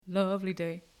Lovely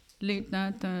day. Late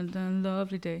night, dun, dun,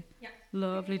 lovely day. Yeah.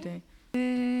 Lovely day.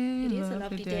 It is a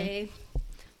lovely day.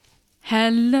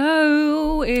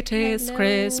 Hello, it is Hello.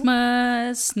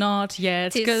 Christmas. Not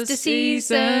yet, 'Tis 'cause the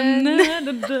season.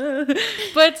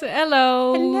 But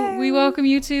hello. Hello. We welcome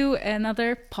you to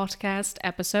another podcast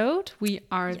episode. We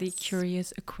are the Yes.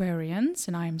 Curious Aquarians,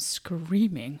 and I'm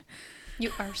screaming.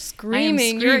 You are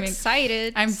screaming. You're screaming.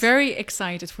 excited. I'm very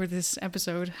excited for this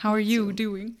episode. How are you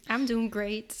doing? I'm doing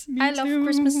great. Me I love too.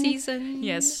 Christmas season.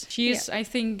 Yes, she is, I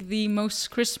think, the most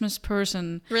Christmas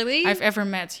person Really? I've ever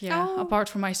met. Yeah, Oh. apart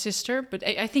from my sister. But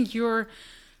I think you're,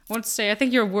 I want to say, I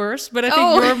think you're worse, but I think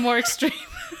Oh. you're more extreme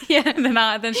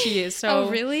yeah. than she is. So Oh,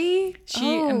 really? she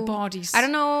Oh. embodies. I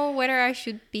don't know whether I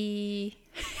should be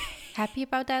happy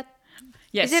about that.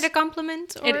 Yes, Is it a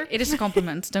compliment? Or? it is a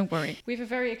compliment. Don't worry. We have a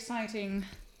very exciting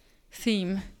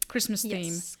theme, Christmas Yes.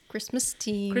 theme, Christmas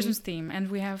theme. Christmas theme,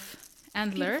 and we have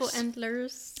antlers Beautiful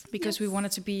antlers. because we Yes. want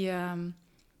it to be.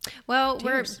 Well,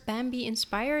 Tears. we're Bambi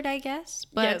inspired, I guess,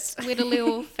 but Yes. with a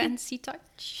little fancy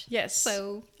touch. Yes.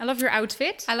 So I love your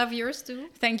outfit. I love yours too.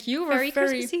 Thank you. Very We're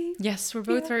Christmassy. Yes, we're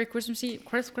both Yeah. very Christmassy.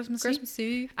 Christmassy.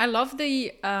 Christmassy. I love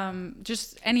the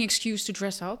just any excuse to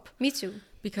dress up Me too.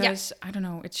 because I don't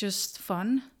know, it's just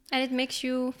fun, And it makes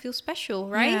you feel special,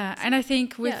 right? Yeah, and I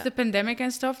think with Yeah. the pandemic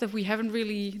and stuff that we haven't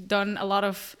really done a lot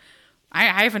of.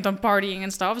 I haven't done partying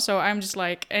and stuff, so I'm just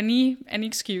like any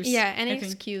excuse. Yeah, any I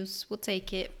think. excuse, we'll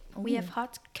take it. We Ooh. have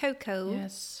hot cocoa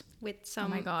Yes. with Oh some.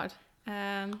 my god.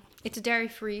 It's dairy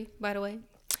free, by the way.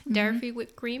 Dairy free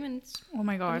whipped cream, and it's Oh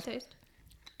my good god. taste.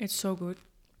 It's so good.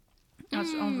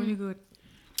 That's all really good.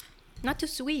 Not too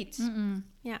sweet. Mm-mm.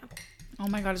 Yeah. Oh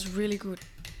my god, it's really good.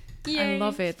 I Yay.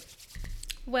 love it.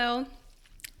 Well,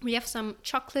 we have some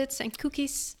chocolates and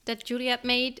cookies that Juliet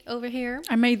made over here.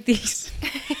 I made these.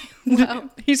 Wow.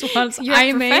 These ones You're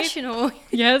I made. professional.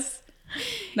 Yes.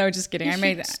 No, just kidding. You I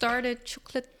made should that. start a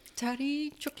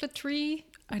chocolaterie.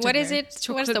 I don't What is know. it?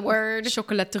 What's the word?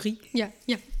 Chocolaterie Yeah,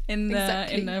 yeah. in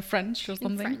Exactly. French or In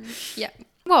something. French. Yeah.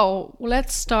 Well,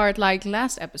 let's start like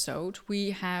last episode.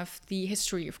 We have the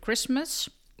history of Christmas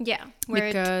Yeah. Where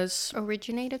because it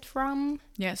originated from.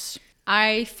 yes,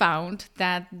 I found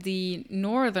that the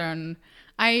northern.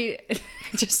 I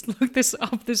just looked this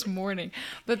up this morning,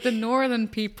 but the northern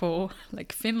people,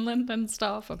 like Finland and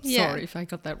stuff. I'm Yeah. sorry if I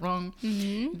got that wrong.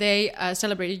 Mm-hmm. They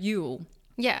celebrated Yule,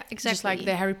 Yeah, exactly. just like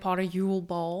the Harry Potter Yule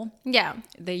Ball. Yeah.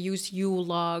 They use Yule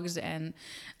logs, and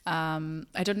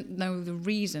I don't know the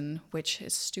reason, which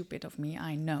is stupid of me.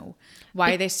 I know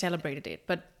why they celebrated it,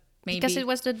 but maybe Because it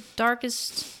was the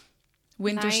darkest.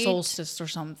 winter night. solstice or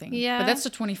something. Yeah. But that's the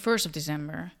 21st of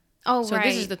December. Oh, So right.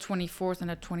 this is the 24th and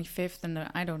the 25th, and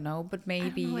I don't know, but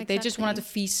maybe know they just wanted to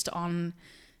exactly. feast on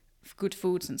good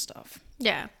foods and stuff.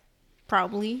 Yeah.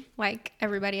 Probably like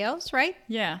everybody else, right?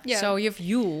 Yeah. Yeah. So you have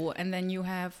Yule, and then you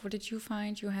have, what did you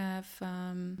find? You have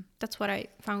That's what I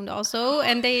found also.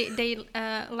 And they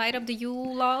light up the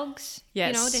Yule logs. You know,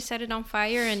 Yes. they set it on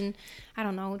fire, and I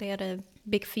don't know, they had a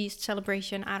big feast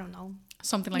celebration. I don't know.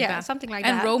 something like Yeah, that. something like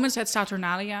and that. Romans had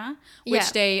Saturnalia, which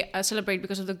Yeah. they celebrate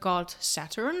because of the god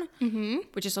Saturn,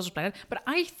 which is also a planet. But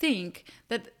I think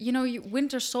that,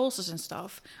 winter solstice and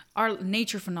stuff are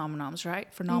nature phenomenons, right?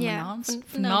 Phenomenons.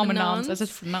 Phenomenons. I said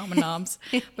phenomenons.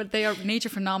 But they are nature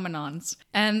phenomenons.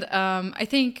 And I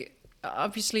think,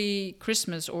 obviously,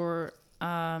 Christmas or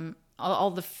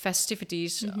all the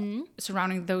festivities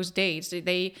surrounding those dates,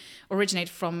 they originate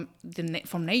from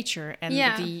from nature and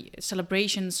Yeah. the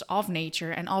celebrations of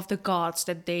nature and of the gods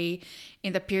that they,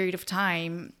 in that period of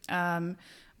time,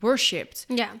 worshipped.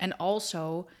 Yeah. And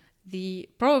also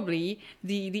probably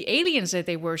the aliens that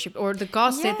they worshipped, or the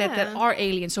gods that Yeah. are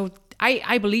aliens. So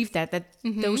I believe that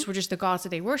those were just the gods that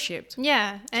they worshipped.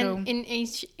 Yeah. And So- in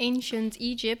ancient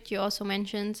Egypt, you also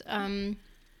mentioned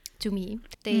to me,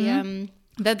 they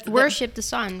That worship the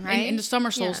sun, right? in the summer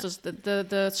Yeah. solstice,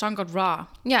 the sun god Ra.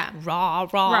 Yeah. Ra,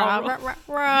 Rah, Ra. rah, rah,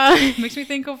 rah. Makes me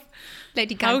think of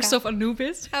Lady Gaga. House of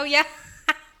Anubis. Oh, yeah.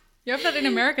 You have that in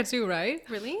America too, right?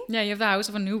 Really? Yeah, you have the House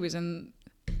of Anubis and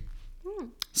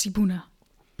Sibuna.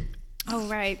 Oh,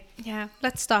 right. Yeah.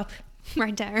 Let's stop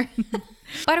right there.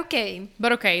 But okay.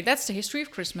 But okay, that's the history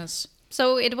of Christmas.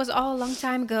 So it was all a long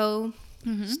time ago.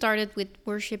 Started with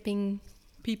worshipping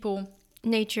People,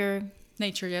 nature.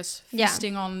 nature, yes. Yeah.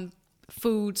 Feasting on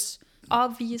foods.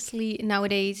 Obviously,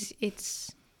 nowadays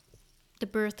it's the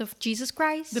birth of Jesus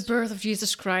Christ. The birth of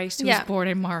Jesus Christ, who Yeah. was born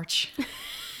in March.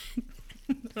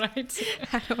 Right?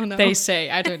 I don't know. They say,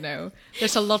 I don't know.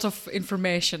 There's a lot of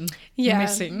information Yeah.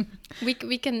 missing.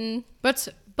 we can. But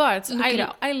Look it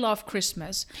up. I love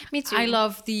Christmas. Me too. I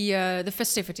love the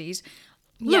festivities.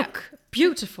 Look,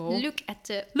 beautiful.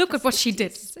 Look at what she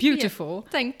did. Beautiful.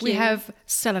 Yeah. Thank you. We have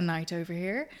selenite over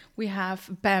here. We have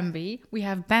Bambi. We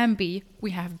have Bambi.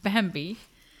 We have Bambi.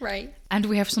 Right. And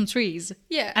we have some trees.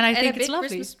 Yeah. And I think it's a big lovely.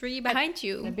 Christmas tree behind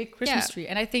you. A big Christmas tree.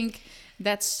 And I think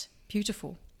that's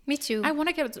beautiful. Me too. I want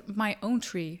to get my own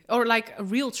tree, or like a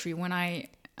real tree when I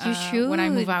should. When I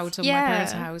move out of my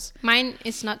parents' house. Mine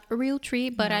is not a real tree,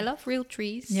 but I love real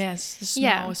trees. Yes, the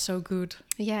smell is so good.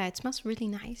 Yeah, it smells really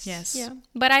nice. Yes. Yeah.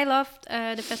 But I loved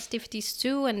the festivities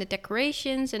too, and the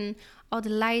decorations and all the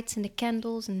lights and the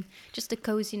candles and just the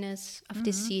coziness of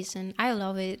this season. I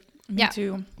love it. Me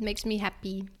too. It makes me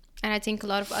happy. And I think a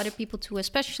lot of other people too,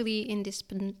 especially in this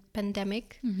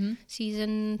pandemic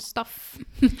season stuff.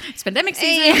 It's pandemic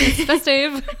season. It's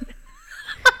festive.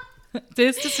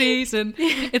 Tis the season.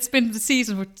 It's been the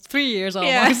season for 3 years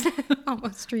almost. Yeah.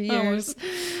 Almost 3 years.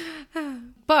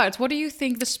 But what do you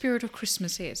think the spirit of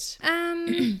Christmas is?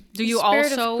 Do you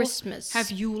spirit also of Christmas. have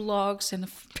Yule logs and a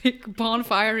big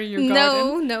bonfire in your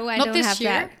garden? No, I Not don't this have year?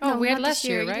 that. Oh, No, we had not last this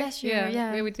year, right? Last year,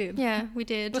 yeah. We did. Yeah, we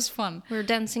did. It was fun. We were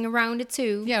dancing around it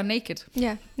too. Yeah, naked.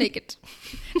 Yeah, naked.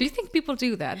 Do you think people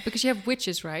do that? Because you have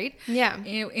witches, right? Yeah.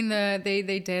 In the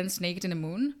they dance naked in the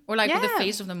moon, or like with the Yeah.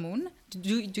 face of the moon.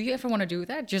 Do you ever want to do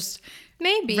that? Just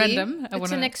Maybe. random.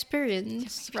 It's an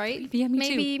experience, right? Yeah, me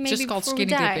too. Maybe Just called before we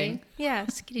skinny die. dipping. Yeah,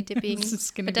 skinny dipping.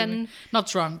 Skinny but dipping. then Not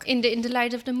drunk. in the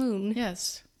light of the moon.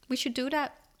 Yes. We should do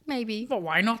that. Maybe. Well,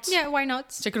 why not? Yeah, why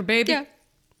not? Secret baby. Yeah.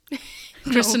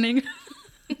 Christening.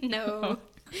 No.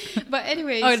 But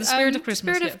anyways, Oh, the spirit of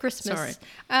Christmas. Spirit Yeah. of Christmas. Sorry.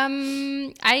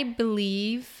 I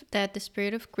believe that the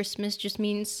spirit of Christmas just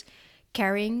means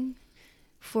caring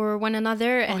for one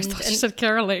another Oh, I and, thought you said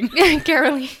caroling.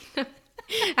 caroling.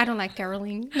 I don't like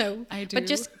caroling. No, I do. But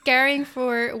just caring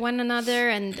for one another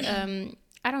and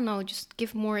I don't know, just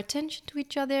give more attention to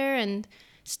each other and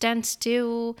stand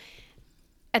still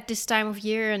at this time of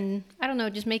year and I don't know,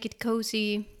 just make it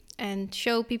cozy and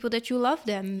show people that you love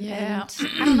them. Yeah.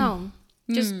 And I don't know,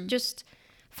 just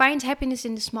find happiness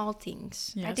in the small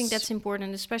things. I think Yes. that's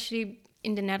important, especially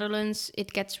in the Netherlands.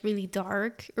 It gets really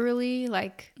dark early,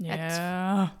 like at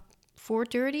Yeah.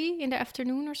 4:30 in the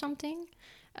afternoon or something.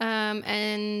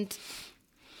 And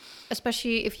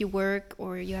especially if you work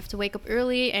or you have to wake up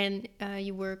early and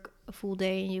you work a full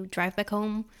day and you drive back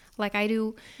home like I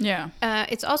do, Yeah.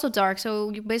 it's also dark. So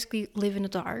you basically live in the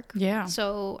dark. Yeah.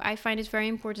 So I find it very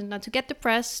important not to get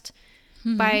depressed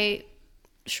by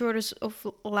shortage of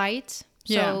light.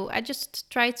 So Yeah. I just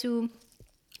try to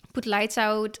put lights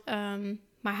out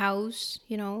my house,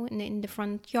 you know, in the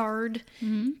front yard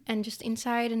and just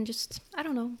inside and just, I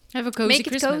don't know, Have a cozy make it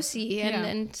Christmas. cozy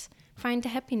and find the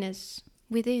happiness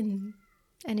within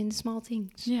and in the small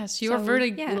things. Yes, you are So,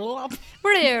 very yeah.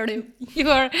 good. You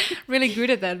are really good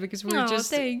at that because we're Oh,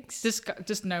 just thanks.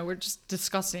 we're just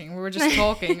discussing. We're just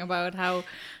talking about how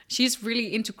she's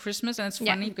really into Christmas, and it's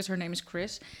Yeah. funny because her name is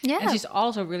Chris. Yeah. And she's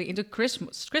also really into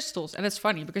Christmas crystals, and it's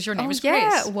funny because your name is yeah.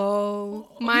 Chris. Whoa.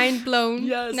 Mind blown.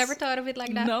 Yes. Never thought of it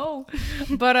like that. No,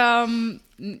 but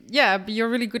yeah, but you're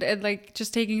really good at like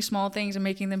just taking small things and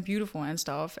making them beautiful and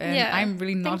stuff. And Yeah, I'm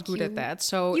really not thank good you. at that.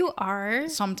 So You are.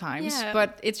 sometimes, Yeah.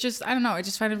 but it's just I don't know. I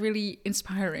just find it really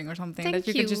inspiring or something Thank that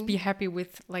you can just you. be happy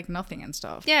with like nothing and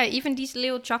stuff. Yeah, even these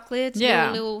little chocolates,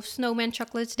 Yeah. little snowman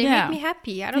chocolates, they Yeah. make me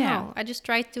happy. I don't Yeah. know. I just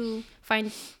try to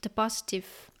find the positive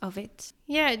of it.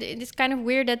 Yeah, it's kind of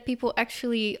weird that people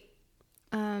actually,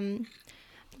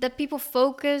 that people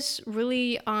focus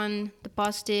really on the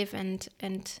positive and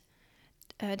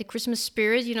the Christmas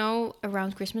spirit, you know,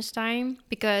 around Christmas time,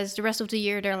 because the rest of the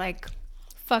year they're like,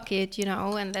 fuck it, you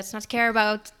know, and let's not care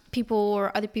about people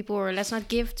or other people, or let's not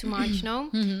give too much, you know.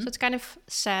 So it's kind of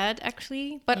sad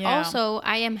actually, but Yeah. also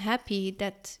I am happy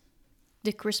that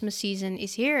the Christmas season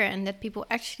is here and that people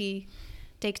actually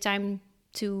take time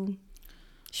to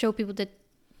show people that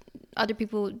other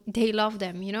people, they love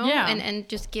them, you know. Yeah. And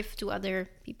just give to other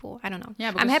people. I don't know. Yeah,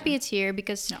 I'm because- happy it's here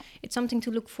because Yeah. it's something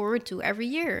to look forward to every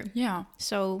year. Yeah,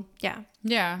 So yeah,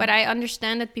 yeah, but I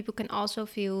understand that people can also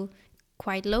feel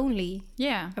quite lonely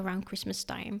yeah. around Christmas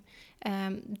time.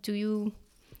 Do you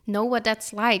know what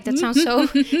that's like? That sounds so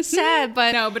sad,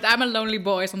 but No, but I'm a lonely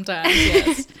boy sometimes.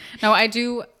 Yes. No, I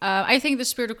do. I think the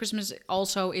spirit of Christmas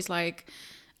also is like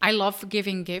I love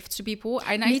giving gifts to people,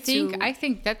 and Me too. I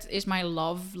think that is my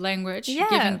love language, Yeah.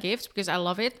 giving gifts, because I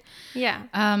love it. yeah,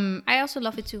 I also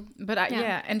love it too. But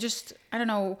Yeah. and just I don't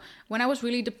know, when I was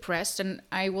really depressed, and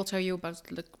I will tell you about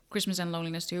the Christmas and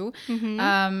loneliness too.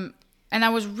 And I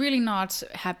was really not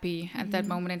happy at that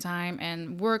moment in time,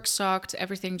 and work sucked.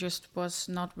 Everything just was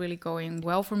not really going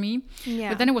well for me. Yeah.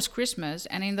 But then it was Christmas,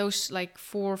 and in those like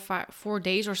 4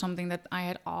 days or something that I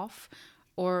had off,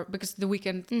 or because the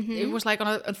weekend it was like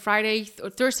on a Friday,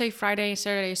 Thursday, Friday,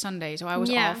 Saturday, Sunday. So I was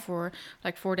off for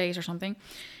like 4 days or something.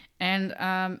 And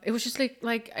it was just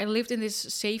like I lived in this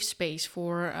safe space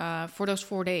for those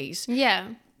 4 days.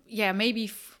 Yeah, maybe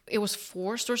it was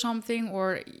forced or something,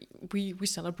 or we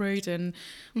celebrate and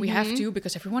we have to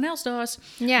because everyone else does.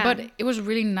 Yeah. But it was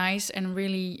really nice and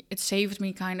really it saved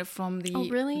me kind of from the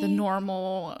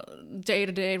normal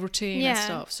day-to-day routine and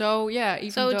stuff. So yeah,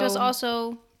 even though it was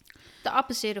also the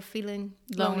opposite of feeling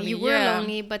lonely. You were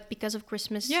lonely, but because of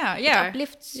Christmas, it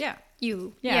uplifts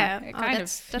you.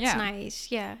 That's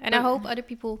nice. Yeah, and I hope other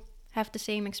people have the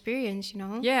same experience, you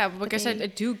know. Yeah, because I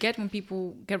do get when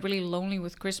people get really lonely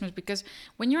with Christmas, because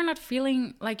when you're not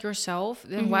feeling like yourself,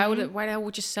 then why the hell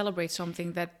would you celebrate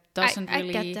something that doesn't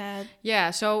really? I get that.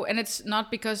 Yeah. So, and it's not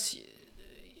because.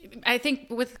 I think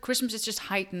with Christmas it's just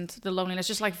heightened, the loneliness,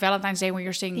 just like Valentine's Day when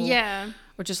you're single. Yeah.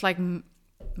 Or just like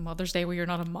Mother's Day where you're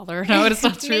not a mother. No, it's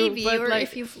not true. Maybe, but or like,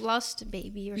 if you've lost a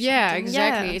baby or something. Yeah,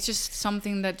 exactly. It's just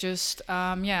something that just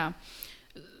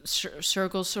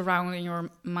circles around in your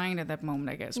mind at that moment,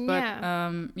 I guess.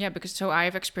 But because so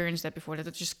I've experienced that before, that I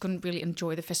just couldn't really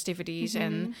enjoy the festivities,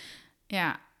 and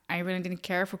I really didn't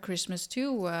care for Christmas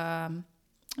too a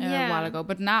while ago.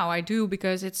 But now I do,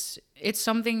 because it's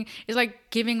something. It's like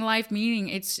giving life meaning.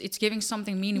 It's giving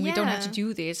something meaning. We don't have to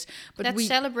do this, but we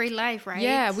celebrate life, right?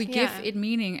 Yeah, we give it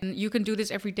meaning, and you can do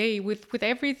this every day with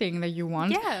everything that you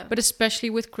want. Yeah, but especially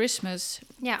with Christmas.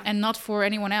 Yeah, and not for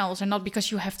anyone else, and not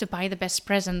because you have to buy the best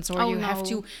presents or have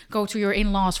to go to your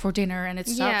in-laws for dinner and it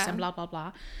sucks and blah blah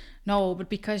blah. No, but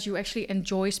because you actually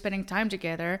enjoy spending time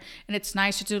together, and it's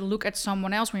nicer to look at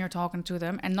someone else when you're talking to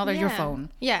them and not at your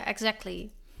phone. Yeah,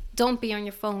 exactly. Don't be on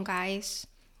your phone, guys,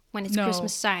 when it's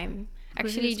Christmas time.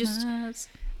 Actually, just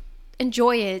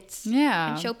enjoy it.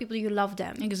 Yeah. And show people you love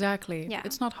them. Exactly. Yeah.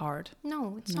 It's not hard.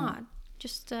 No, it's not.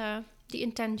 Just the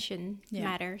intention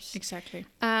matters. Exactly.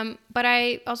 But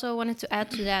I also wanted to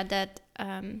add to that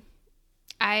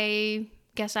I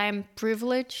guess I'm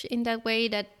privileged in that way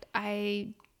that I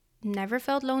never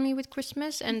felt lonely with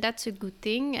Christmas, and that's a good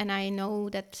thing. And I know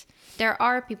that there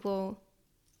are people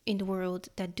in the world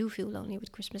that do feel lonely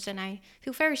with Christmas, and I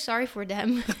feel very sorry for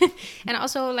them. And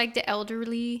also like the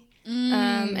elderly,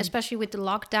 especially with the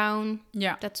lockdown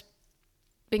that's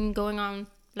been going on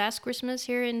last Christmas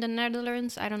here in the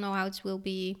Netherlands. I don't know how it will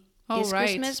be this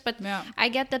Christmas, but I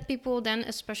get that people then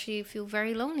especially feel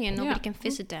very lonely and nobody can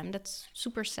visit them. That's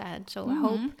super sad. So I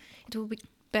hope it will be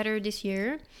better this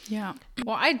year. Yeah.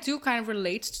 Well, I do kind of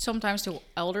relate sometimes to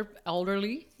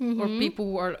elderly or people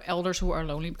who are elders who are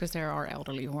lonely, because there are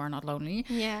elderly who are not lonely.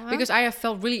 Yeah. Because I have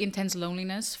felt really intense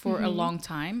loneliness for a long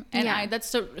time, and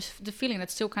that's the feeling that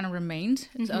still kind of remained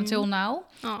until now,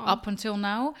 up until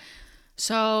now.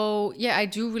 So yeah, I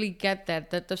do really get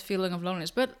that feeling of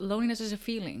loneliness. But loneliness is a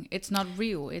feeling. It's not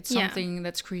real. It's something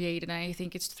that's created. And I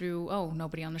think it's through,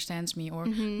 nobody understands me or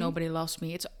nobody loves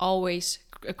me. It's always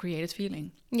a created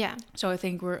feeling. Yeah. So I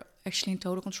think we're actually in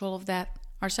total control of that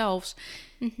ourselves.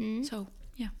 So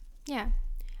yeah. Yeah.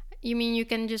 You mean you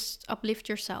can just uplift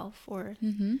yourself or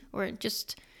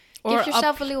just give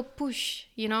yourself a little push,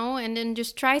 and then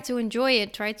just try to enjoy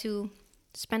it. Try to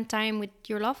spend time with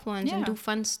your loved ones and do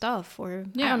fun stuff, or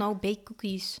I don't know, bake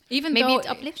cookies. Even maybe it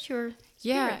uplifts your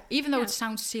spirit. Even though it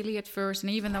sounds silly at first, and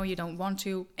even though you don't want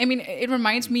to. I mean, it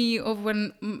reminds me of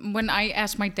when I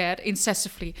asked my dad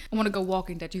incessantly, I want to go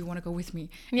walking, Dad, do you want to go with me?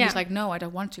 And he's like, no, I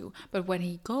don't want to. But when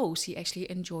he goes, he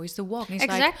actually enjoys the walk. And he's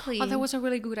like, oh, that was a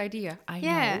really good idea. I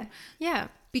know. Yeah.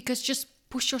 Because just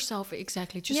push yourself,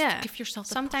 just give yourself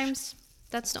the sometimes push.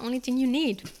 That's the only thing you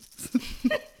need.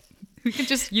 We can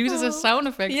just use it as a sound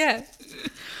effect. Yeah.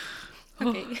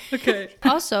 Okay.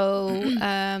 Also,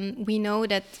 we know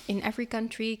that in every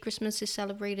country, Christmas is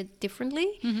celebrated differently.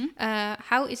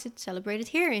 How is it celebrated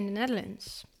here in the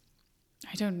Netherlands?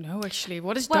 I don't know, actually.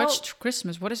 What is Dutch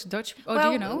Christmas? What is Dutch?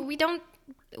 Do you know?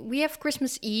 We have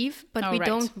Christmas Eve, but we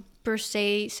don't per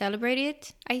se celebrate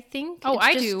it, I think. Oh,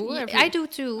 I do. I do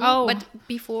too. Oh. But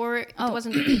before, it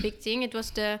wasn't a big thing. It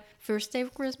was the first day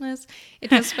of Christmas.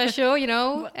 It was special,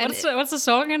 What's the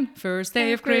song again? First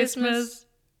day of Christmas.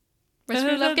 What's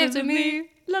true love gave to me.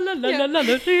 La la la la la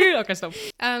la. Okay, stop.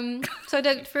 So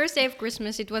the first day of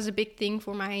Christmas, it was a big thing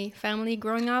for my family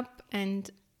growing up. And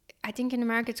I think in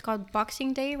America it's called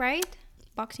Boxing Day, right?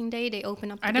 Boxing Day, they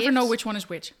open up the I never know which one is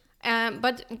which.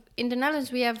 But in the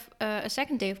Netherlands, we have a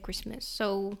second day of Christmas.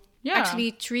 So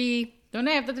actually 3... Don't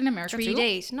they have that in America 3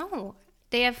 days. No.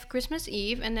 They have Christmas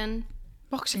Eve and then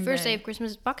Boxing the first day of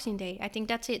Christmas is Boxing Day. I think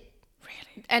that's it.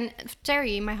 Really? And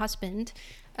Terry, my husband,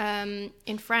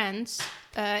 in France,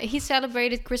 he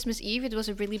celebrated Christmas Eve. It was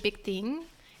a really big thing.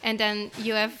 And then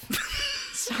you have...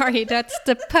 Sorry, that's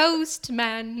the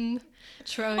postman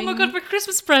throwing. Oh my god, my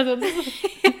Christmas present.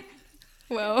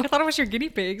 Well, I thought it was your guinea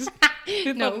pigs.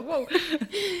 No. Whoa.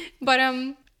 But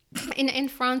in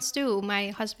France too, my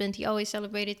husband, he always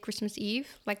celebrated Christmas Eve,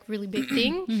 like really big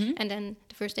thing, and then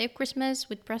the first day of Christmas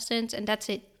with presents, and that's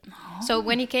it. So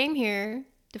when he came here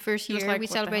the first was year like, we "What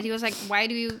the celebrated, hell?" he was like, "Why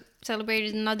do you celebrate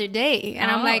it another day?" And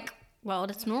I'm Oh. like, "Well,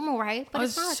 that's normal, right?" But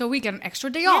it's not. So we get an extra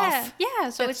day Yeah, off. yeah.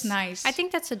 So That's it's nice. I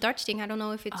think that's a Dutch thing. I don't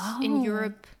know if it's in Oh.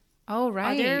 Europe, Oh,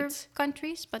 right. other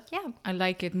countries, but yeah. I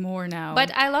like it more now.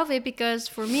 But I love it because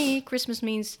for me, Christmas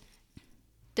means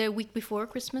the week before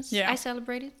Christmas Yeah. I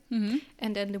celebrated,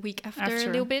 and then the week after a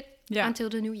After. little bit Yeah. until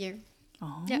the new year.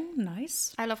 Oh, Yeah.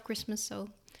 nice. I love Christmas, so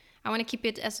I want to keep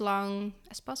it as long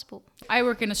as possible. I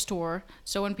work in a store,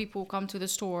 so when people come to the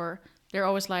store, they're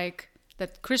always like,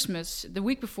 that Christmas, the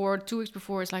week before, 2 weeks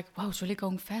before, is like, wow, it's really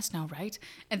going fast now, right?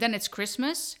 And then it's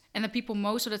Christmas, and the people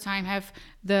most of the time have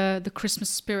the Christmas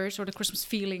spirit or the Christmas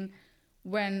feeling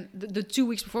when the 2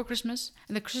 weeks before Christmas,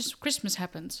 and the Christmas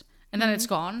happens, and then it's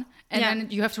gone, and Yeah.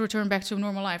 then you have to return back to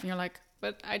normal life, and you're like,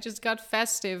 but I just got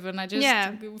festive, and I just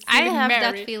Yeah, feeling I have merry.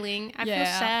 that feeling. I feel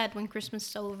Yeah. sad when Christmas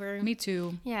is over. Me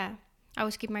too, Yeah, I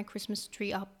always keep my Christmas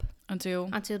tree up until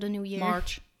until the new year.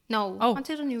 March. No, Oh.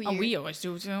 until the new year. Oh, we always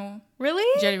do till Really?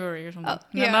 January or something. Oh,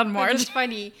 No, yeah, not but March. It's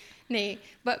funny. Nee,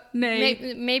 but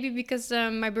Nee. maybe because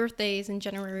my birthday is in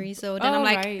January, so then Oh, I'm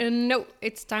like, right. no,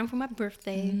 it's time for my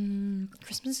birthday.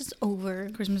 Christmas is over.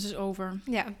 Christmas is over.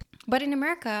 Yeah, but in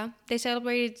America they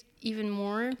celebrate it even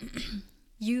more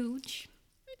huge.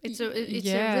 It's a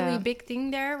Yeah. really big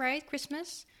thing there, right?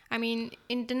 Christmas. I mean,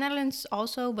 in the Netherlands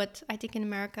also, but I think in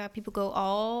America people go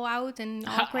all out and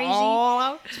all crazy, All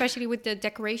out. especially with the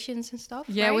decorations and stuff.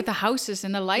 Yeah, right? with the houses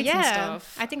and the lights and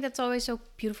stuff. I think that's always so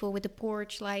beautiful with the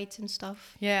porch lights and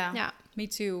stuff. Yeah, Yeah. me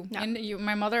too. Yeah. And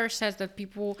my mother says that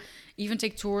people even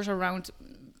take tours around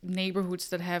neighborhoods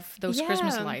that have those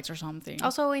Christmas Yeah. lights or something.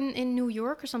 Also in New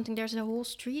York or something, there's a whole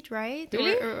street, right?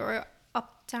 Really? Or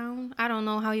uptown. I don't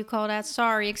know how you call that.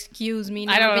 Sorry, excuse me.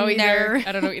 I never don't know been either. there.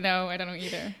 I don't know. No, I don't know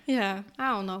either. Yeah, I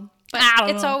don't know. But I don't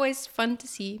it's know. always fun to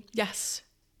see. Yes.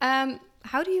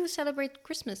 How do you celebrate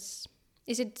Christmas?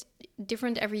 Is it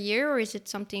different every year, or is it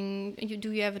something?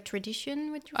 Do you have a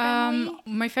tradition with your family?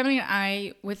 My family and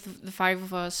I, with the 5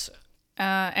 of us,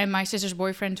 and my sister's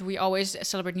boyfriend, we always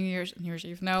celebrate New Year's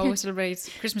Eve. No, we celebrate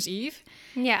Christmas Eve.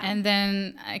 Yeah. And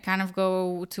then I kind of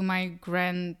go to my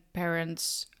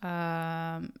grandparents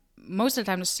most of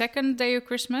the time the second day of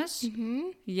Christmas.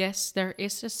 Yes, there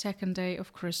is a second day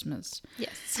of Christmas.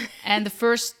 Yes. And the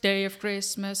first day of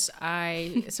Christmas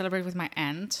I celebrate with my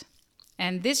aunt.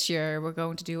 And this year we're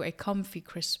going to do a comfy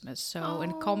Christmas, so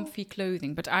in comfy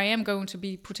clothing. But I am going to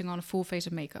be putting on a full face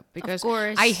of makeup because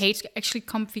course. I hate actually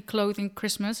comfy clothing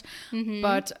Christmas.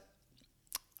 But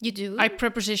You do. I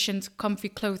prepositioned comfy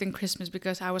clothing Christmas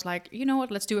because I was like, you know what,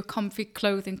 let's do a comfy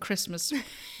clothing Christmas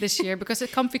this year, because a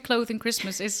comfy clothing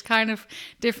Christmas is kind of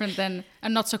different than a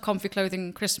not so comfy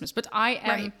clothing Christmas. But I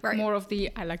am Right. more of the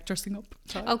I like dressing up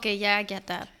type. Okay, yeah, I get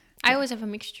that. I always have a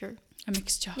mixture. A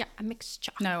mixture. Yeah, a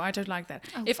mixture. No, I don't like that.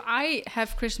 Oh. If I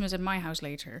have Christmas at my house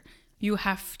later, you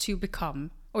have to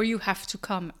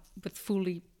come with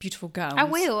fully beautiful gowns. I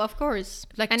will, of course.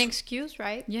 Like An tw- excuse,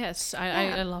 right? Yes,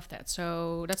 Yeah. I love that.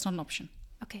 So that's not an option.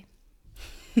 Okay.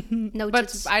 Noted.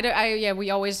 But we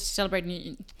always celebrate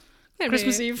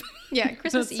Christmas Eve. Yeah,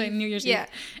 Christmas Let's say Eve. New Year's yeah. Eve.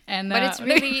 And But it's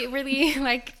really, really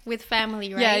like with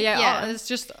family, right? yeah. It's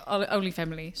just only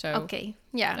family. So Okay.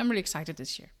 Yeah. I'm really excited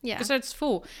this year. Yeah. Because it's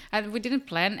full. We didn't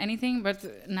plan anything, but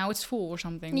now it's full or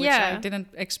something, which Yeah. I didn't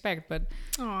expect. But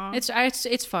Aw.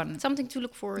 it's fun. Something to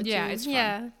look forward to. Yeah, it's fun.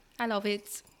 Yeah, I love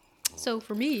it. So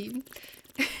for me,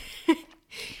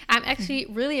 I'm actually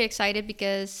really excited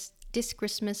because this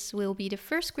Christmas will be the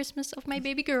first Christmas of my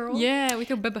baby girl. Yeah, with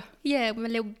your baby. Yeah, my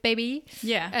little baby.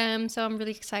 Yeah. So I'm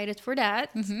really excited for that.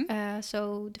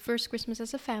 So the first Christmas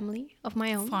as a family of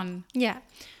my own. Fun. Yeah.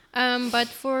 But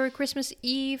for Christmas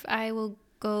Eve, I will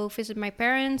go visit my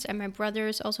parents, and my brother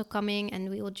is also coming, and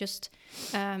we will just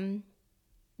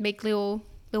make little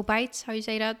bites. How you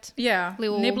say that? Yeah.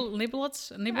 Little-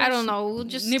 Nibblets? I don't know. We'll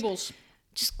just Nibbles.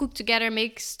 cook together,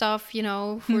 make stuff,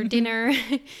 for dinner.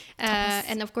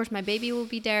 And of course, my baby will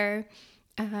be there,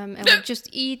 and we'll just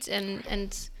eat,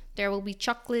 and there will be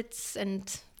chocolates and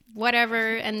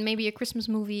whatever, and maybe a Christmas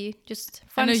movie. Just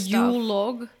fun And a stuff. Yule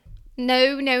log.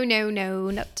 No,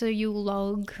 not a Yule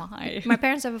log. Why? My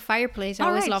parents have a fireplace. I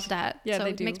always Alright. love that. Yeah, so they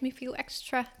it do. makes me feel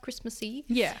extra Christmassy.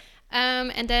 Yeah.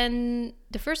 And then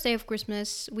the first day of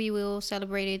Christmas, we will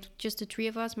celebrate it, just the 3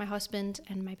 of us, my husband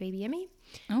and my baby Emmy.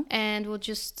 Oh. And we'll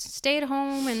just stay at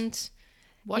home and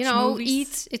Watch eat.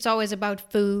 movies. It's always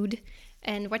about food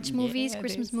and watch movies, Yeah, it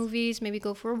Christmas is. movies. Maybe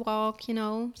go for a walk.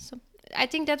 So I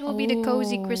think that will be the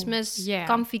cozy Christmas,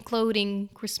 comfy clothing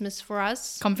Christmas for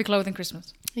us. Comfy clothing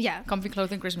Christmas. Yeah, Comfy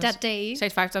clothing Christmas. that day. Say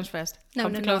it 5 times fast. No,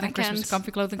 comfy no, clothing I Christmas. can't.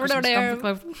 Comfy clothing We're not Christmas. there. Comfy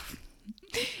clothing.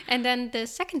 And then the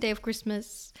second day of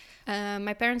Christmas,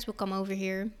 my parents will come over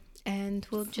here and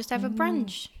we'll just have a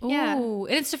brunch. Yeah. Ooh,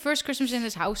 and it's the first Christmas in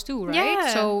this house too, right?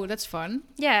 Yeah. So that's fun.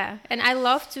 Yeah, and I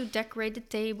love to decorate the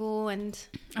table, and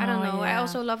I don't know. I yeah.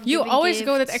 also love You giving always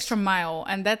go that gifts. extra mile,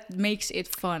 and that makes it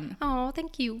fun. Oh,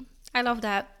 thank you. I love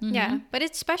that. Yeah, but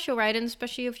it's special, right? And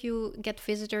especially if you get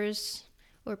visitors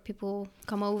or people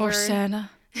come over. Or Santa.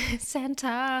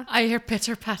 Santa. I hear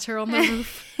pitter patter on the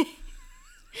roof.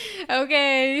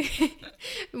 Okay.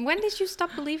 When did you stop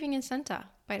believing in Santa,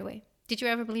 by the way? Did you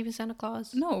ever believe in Santa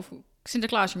Claus? No,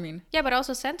 Sinterklaas, you mean? Yeah, but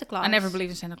also Santa Claus. I never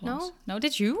believed in Santa Claus. No,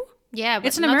 did you? Yeah, but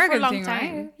It's an not American for a long thing,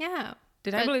 time. right? Yeah.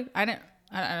 Did I But- believe? I don't.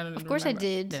 I don't Of course remember. I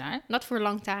did. Did I? Not for a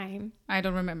long time. I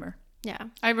don't remember. Yeah.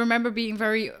 I remember being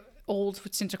very old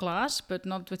with Sinterklaas, but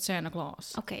not with Santa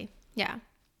Claus. Okay. Yeah.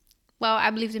 Well, I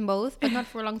believed in both, but not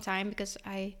for a long time because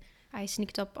I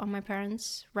sneaked up on my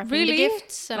parents wrapping Really? the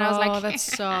gifts, and I was like, that I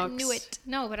sucks. knew it.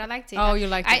 No, but I liked it. Oh, you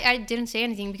liked it. I didn't say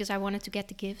anything because I wanted to get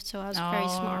the gift, so I was very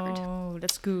smart. Oh,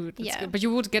 that's good. That's Yeah. good. But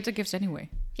you would get the gifts anyway.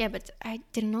 Yeah, but I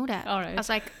didn't know that. All right. I was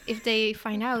like, if they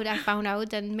find out, I found out,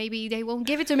 then maybe they won't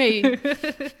give it to me.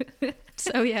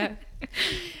 So yeah.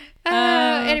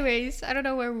 Anyways, I don't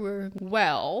know where we were.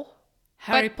 Well,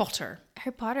 Harry Potter.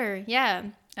 Harry Potter, yeah.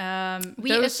 We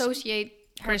Those- associate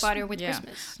Harry Potter with yeah.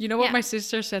 Christmas. You know what Yeah. my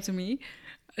sister said to me?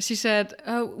 She said,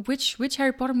 "Which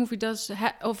Harry Potter movie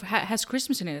has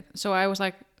Christmas in it?" So I was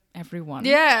like, "Everyone."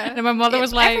 Yeah. And my mother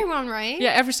was like, everyone, right?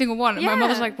 "Yeah, every single one." And my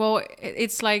mother's Yeah. like, "Well,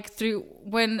 it's like through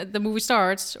when the movie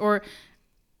starts, or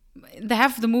the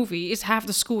half of the movie is half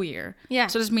the school year. Yeah.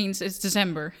 So this means it's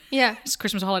December. Yeah. It's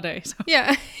Christmas holiday. So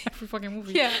Yeah. every fucking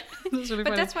movie. Yeah. That's really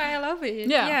But funny. that's why I love it.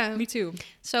 Yeah, me too.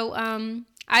 So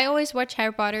I always watch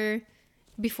Harry Potter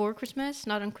before Christmas,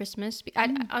 not on Christmas.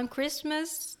 On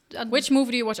Christmas, Which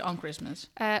movie do you watch on Christmas?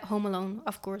 Home Alone,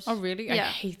 of course. Oh, really? Yeah. I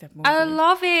hate that movie. I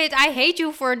love it. I hate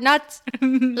you for not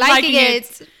liking Liking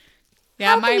it.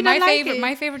 Yeah, How can you not like favorite. it?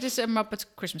 My favorite is a Muppet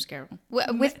Christmas Carol.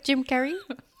 With Jim Carrey,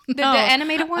 the No,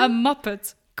 animated one. A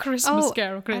Muppet Christmas Oh,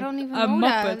 Carol. I don't even a know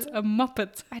Muppet. that. A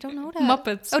Muppet. I don't know that.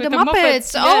 Muppets. Oh, with the the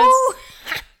Muppets. Muppets, Oh,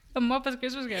 A Muppet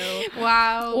Christmas Carol.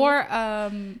 wow. Or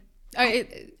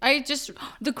I just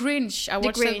the Grinch. I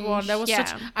watched that one. That was Grinch,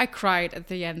 such. yeah. I cried at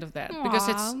the end of that because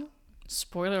it's Aw.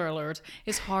 spoiler alert.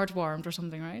 It's heartwarmed or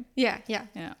something, right? yeah,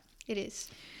 Yeah. it is.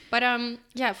 But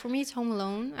yeah, for me it's Home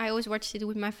Alone. I always watched it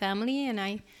with my family, and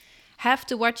I have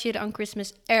to watch it on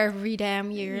Christmas every damn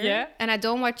year. Yeah. And I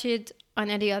don't watch it on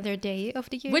any other day of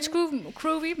the year. Which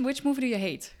which movie do you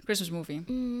hate? Christmas movie.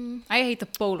 I hate the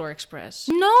Polar Express.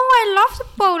 No, I love the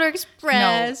Polar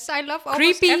Express. I love almost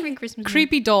Creepy, every Christmas movie.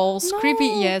 creepy dolls. No, Creepy,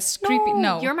 yes. Creepy,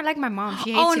 no. You're like my mom.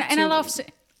 She hates Oh, it and I too. love.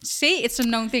 See, it's a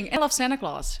known thing. I love Santa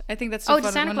Claus. I think that's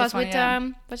the Santa Claus with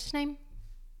what's his name?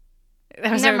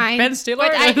 Never mind. Ben Stiller.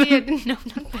 But no,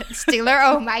 not Ben Stiller.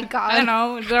 Oh my god. I don't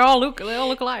know. They all look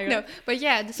alike. No, but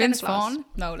yeah, the Santa Vince Claus. Vaughn.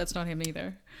 No, that's not him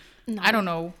either. No. I don't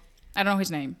know. I don't know his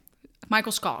name.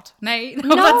 Michael Scott. Nee,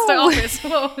 no, No. that's the office.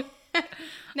 Whoa.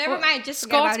 Never Well, mind. Just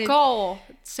forget Scott about it. Cole.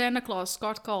 Santa Claus.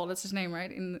 Scott Cole. That's his name,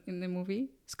 right? In the movie.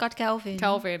 Scott Calvin.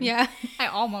 Calvin. Yeah. I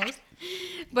almost.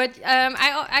 But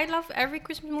I love every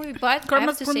Christmas movie. But I Kermit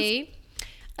have to Prince- say,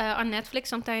 on Netflix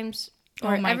sometimes Oh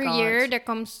or my every God. year there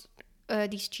comes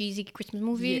these cheesy Christmas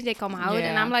movies. Yeah. They come out, and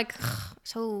Yeah. I'm like,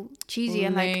 so cheesy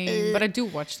and like. Lame. But I do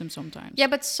watch them sometimes. Yeah,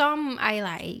 but some I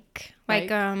like.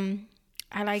 Like?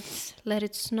 I liked Let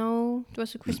It Snow. It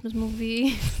was a Christmas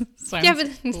movie. Sounds yeah, but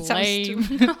it sounds lame.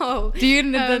 too. No. Do you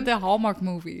know the Hallmark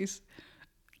movies?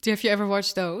 Have you ever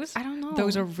watched those? I don't know.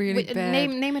 Those are really Wait, bad.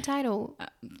 Name a title.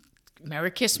 Merry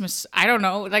Christmas. I don't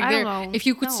know. Like I there, don't know. if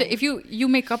you could No. say, if you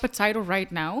make up a title right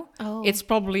now, Oh. it's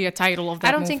probably a title of that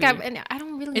I don't movie. think I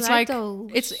don't really It's like like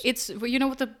those. it's you know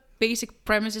what the basic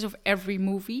premise is of every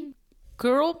movie?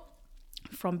 Girl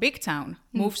from big town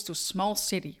moves to small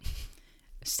city,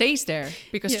 stays there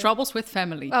because Yeah. troubles with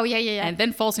family. Oh yeah. And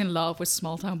then falls in love with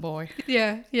small town boy.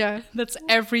 yeah. That's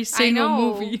every I single know.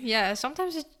 movie. Yeah,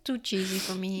 sometimes it's too cheesy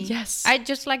for me. Yes. I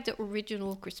just like the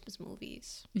original Christmas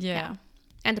movies. Yeah.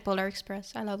 And the Polar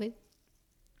Express. I love it.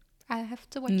 I have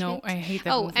to watch No, it. I hate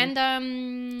that Oh, movie. and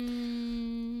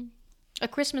A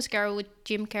Christmas Carol with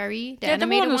Jim Carrey, the Yeah, that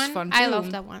animated one was one. fun I too.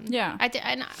 love that one. Yeah.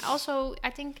 And also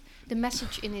I think the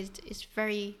message in it is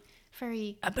very,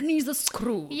 very. Ebenezer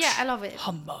Scrooge. Yeah, I love it.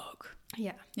 Humbug.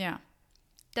 Yeah, Yeah.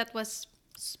 that was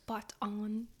spot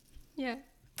on. Yeah.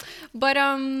 But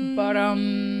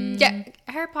yeah,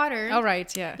 Harry Potter. All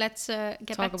right, yeah. Let's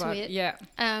get back to it. Yeah.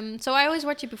 So I always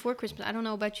watch it before Christmas. I don't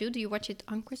know about you. Do you watch it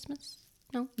on Christmas?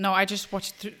 No. No, I just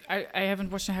watched it. I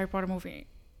haven't watched a Harry Potter movie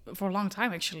for a long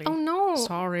time, actually. Oh no!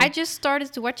 Sorry. I just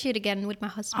started to watch it again with my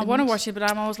husband. I want to watch it, but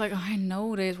I'm always like, oh, I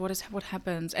know this. What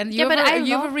happens? And you Yeah, but I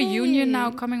you have a love reunion it.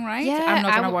 now coming, right? Yeah, I'm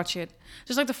not gonna watch it.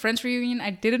 Just like the Friends reunion, I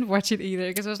didn't watch it either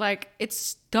because I was like,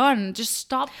 it's done. Just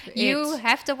stop You it.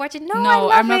 have to watch it. No, I No,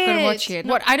 love I'm not gonna watch it.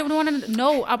 No. What? I don't want to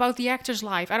know about the actor's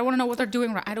life. I don't want to know what they're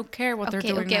doing. Right? I don't care what they're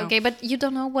doing now. Okay, but you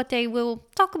don't know what they will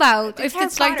talk about. If Harry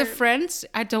it's like the Potter. Friends,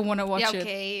 I don't want to watch Yeah, it.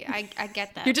 okay, I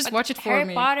get that. You just But watch it for Harry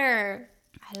me. Potter.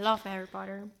 I love Harry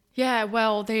Potter. Yeah,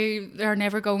 well, they're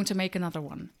never going to make another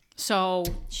one. So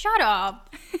Shut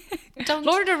up. Don't.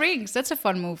 Lord of the Rings, that's a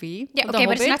fun movie. Yeah, The okay,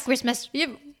 but it's Hobbit. not Christmas.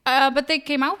 Yeah, but they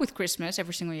came out with Christmas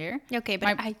every single year. Okay, but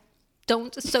I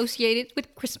don't associate it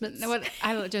with Christmas. No, but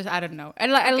I don't know.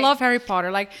 I love Harry Potter.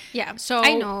 Like, Yeah, So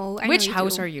I know which you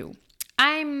house do. are you?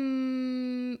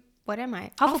 I'm. What am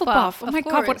I? Hufflepuff. Oh of my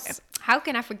God, what- course. How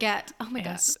can I forget? Oh my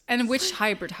Yes. And which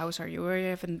hybrid house are you? Or you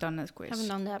haven't done that quiz? god, I haven't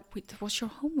done that. Wait, what's your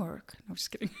homework? No,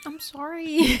 just kidding. I'm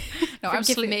sorry. No, I'm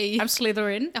Forgive me. I'm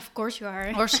Slytherin Of course you are.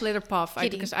 or Slytherpuff.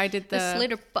 Kidding. Because I did The the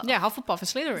Slytherpuff. Yeah, Hufflepuff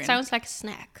is Slytherin. Sounds like a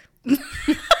snack.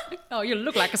 Oh, you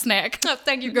look like a snack. Oh,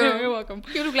 thank you, Girl, you're welcome.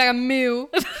 You look like a meal.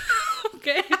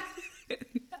 Okay.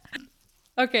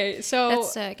 Okay, so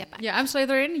Let's get back. yeah, I'm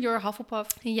Slytherin. You're Hufflepuff.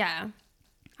 Yeah,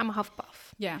 I'm a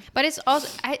Hufflepuff. Yeah. But it's also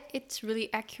it's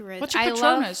really accurate. What's your I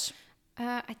Patronus?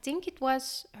 I think it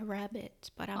was a rabbit,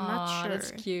 but I'm not Aw, sure.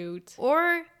 That's cute.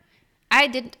 Or I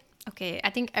did. Okay, I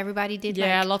think everybody did.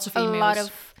 Yeah, like, lots of a emails.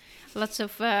 lots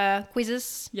of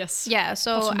quizzes. Yes. Yeah, Lots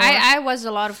so of I was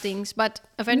a lot of things, but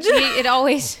eventually it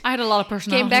always I had a lot of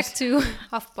personalities. came back to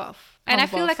Hufflepuff. And I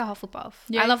feel Hufflepuff. like a Hufflepuff.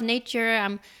 Yeah. I love nature.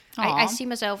 I Aw. see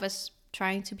myself as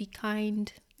trying to be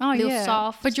kind, Oh, little yeah.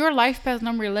 soft. But you're life path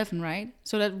number 11, right?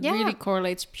 So that Yeah. really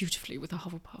correlates beautifully with the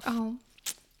Hufflepuff. Oh,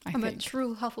 I I'm a think.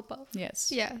 true Hufflepuff.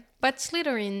 Yes. Yeah, but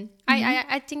Slytherin,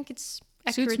 I think it's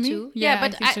accurate me. too. Yeah, I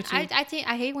but think so too. I think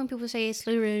I hate when people say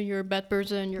Slytherin, you're a bad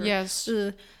person. You're Yes.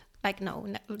 like no,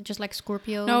 just like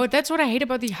Scorpio. No, that's what I hate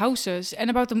about the houses and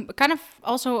about the kind of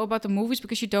also about the movies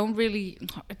because you don't really.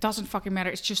 It doesn't fucking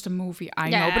matter. It's just a movie. I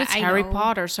know, Yeah, but it's I Harry know.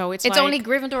 Potter, so it's it's like, only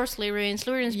Gryffindor, Slytherin.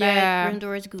 Slytherin's Yeah. bad,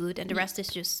 Gryffindor is good, and the rest is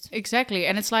just exactly,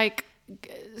 and it's like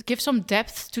give some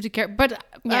depth to the character. But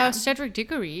Yeah. Cedric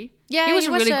Diggory, Yeah, he was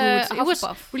he was really a good. He was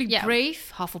Hufflepuff. really Yeah.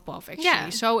 brave Hufflepuff actually. Yeah.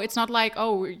 So it's not like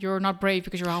you're not brave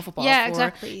because you're a Hufflepuff. Yeah, or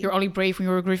exactly. You're only brave when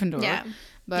you're a Gryffindor. Yeah.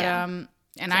 But Yeah.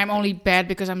 and I'm only bad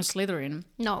because I'm a Slytherin.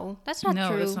 no, that's not No,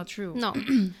 true. that's not true. No,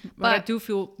 But I But- do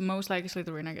feel most like a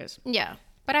Slytherin, I guess. yeah,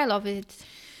 but I love it,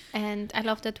 and I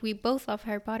love that we both love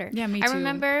Harry Potter. Yeah, me I too.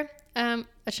 remember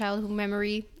a childhood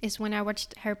memory is when I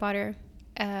watched Harry Potter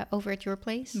over at your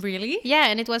place. Really? Yeah,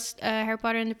 and it was Harry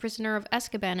Potter and the Prisoner of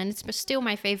Azkaban, and it's still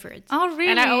my favorite. Oh,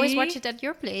 really? And I always watch it at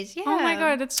your place. Yeah. Oh my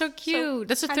god, that's so cute.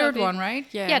 That's the I third love it. one, right?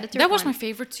 Yeah, the third That was one. my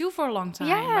favorite too for a long time.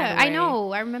 Yeah, by the I way.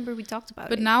 know. I remember we talked about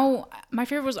But it. now my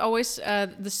favorite was always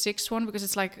the sixth one because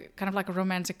it's like kind of like a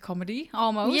romantic comedy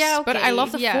almost. Yeah, But I okay,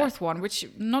 love the yeah. fourth one, which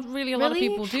not really a lot of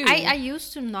people do. I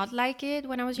used to not like it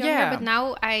when I was younger, Yeah. but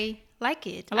now I like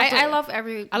it. I love I the- love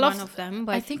every I love one of them.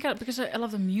 But I think because I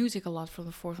love the music a lot for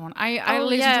the fourth one. I Oh,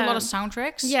 listen to a yeah. lot of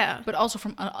soundtracks. Yeah. But also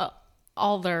from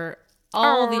all the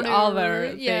Other,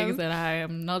 other yeah. things that I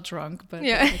am not drunk, but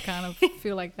Yeah. I kind of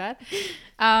feel like that.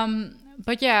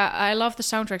 But yeah, I love the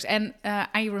soundtracks, and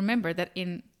I remember that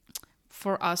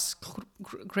for us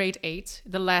grade 8,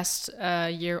 the last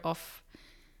year of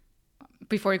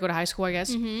before you go to high school, I guess.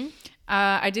 Mm-hmm.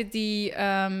 I did the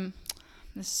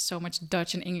this is so much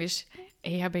Dutch and English.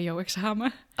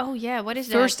 EHBO-examen. Oh yeah, what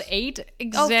is First that? aid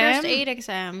exam. Oh, first aid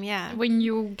exam. Yeah. When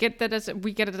you get that,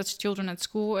 we get it as children at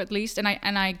school at least, and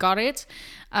I got it.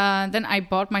 Then I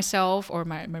bought myself or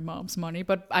my mom's money,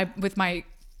 but with my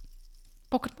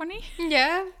pocket money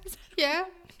Yeah. Yeah.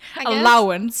 I guess.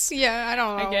 allowance. Yeah, I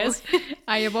don't know. I guess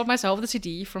I bought myself the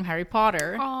CD from Harry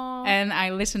Potter, Aw. and I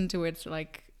listened to it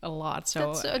like a lot. So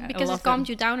That's I because love it calmed that.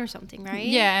 you down or something, right?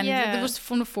 Yeah, and it was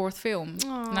from the fourth film,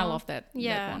 and I Aw. love that.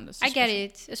 Yeah, that one. That's I get special.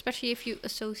 it, especially if you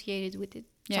associate it with it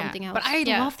Yeah. something else. But I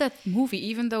Yeah. love that movie,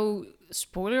 even though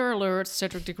spoiler alert,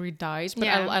 Cedric Diggory dies. But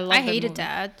Yeah, I love I that hated movie.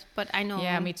 that, but I know.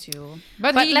 Yeah, me too.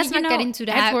 But let's not get into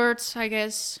that. Edwards, I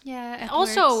guess. Yeah. Edwards.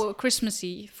 Also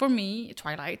Christmassy for me.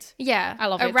 Twilight. yeah, I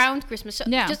love it. around Christmas. So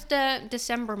Yeah. just the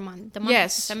December month, the month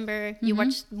Yes. of December. You Mhm.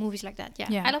 watch movies like that. Yeah.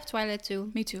 Yeah. I love Twilight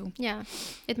too. Me too. Yeah,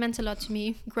 it meant a lot to me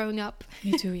growing up.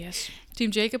 Me too. Yes.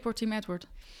 Team Jacob or Team Edward?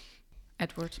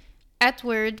 Edward.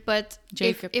 Edward, but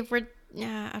Jacob. if we're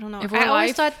yeah, I don't know. If we're I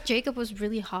always alive- thought Jacob was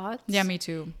really hot. Yeah, me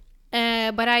too.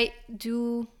 But I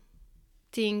do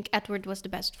think Edward was the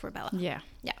best for Bella. Yeah.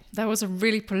 Yeah. That was a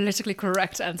really politically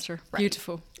correct answer. Right.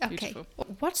 Beautiful. Okay. Beautiful.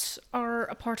 What are,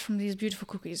 apart from these beautiful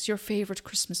cookies, your favorite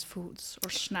Christmas foods or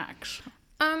snacks?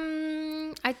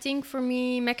 I think for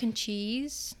me, mac and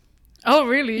cheese. Oh,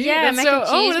 really? Yeah, That's mac so, and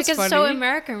cheese oh, that's because funny. it's so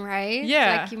American, right?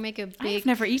 Yeah. Like you make a I've big.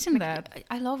 never eaten that.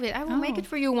 I love it. I will make Oh. it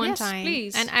for you one Yes, time.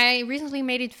 please. And I recently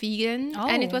made it vegan,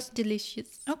 and it Oh. was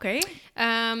delicious. Okay.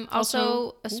 Also,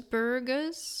 Also-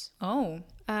 asparagus, Oh,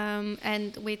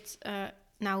 and with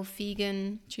now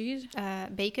vegan cheese.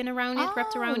 bacon around it,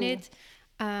 wrapped around Oh.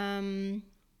 it.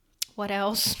 What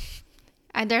else?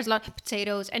 And there's a lot of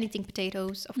potatoes, anything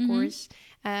potatoes, of course.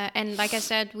 And like I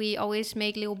said, we always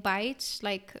make little bites,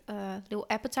 like little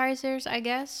appetizers, I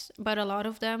guess, but a lot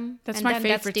of them. That's and my then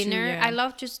favorite that's too, dinner. yeah. I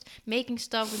love just making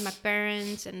stuff with my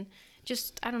parents and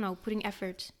just, I don't know, putting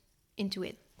effort into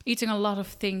it. Eating a lot of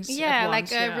things. Yeah, at like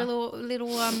once, yeah.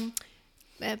 little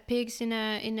pigs in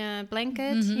a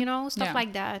blanket, you know, stuff Yeah.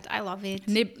 like that. I love it.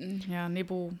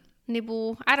 Nibble.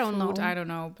 Nibble, I don't Food, know. I don't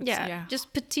know. But yeah.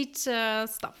 Just petite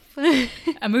stuff.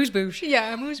 A moose bouche.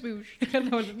 Yeah, moose bouche. I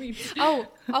don't know what it means. Oh,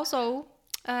 also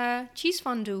cheese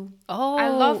fondue. Oh, I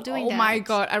love doing Oh my that.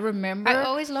 god, I remember. I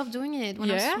always loved doing it when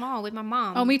I was Yeah? small with my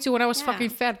mom. Oh, me too. When I was Yeah. fucking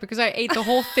fat because I ate the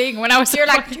whole thing when I was. You're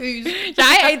like, fucking- yeah,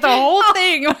 I ate the whole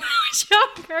thing when I was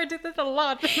younger. I did it a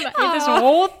lot. I ate this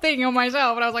whole thing on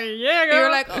myself, and I was like, yeah, girl.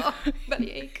 You're like, oh,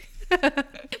 belly ache.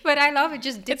 But I love it,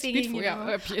 just dipping beautiful, in. yeah.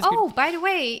 It's Oh, beautiful. by the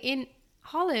way, in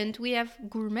Holland we have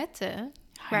gourmetten,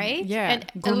 right? Yeah, and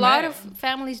a gourmet. lot of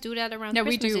families do that around Yeah,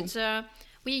 we Christmas. do. It's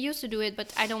we used to do it,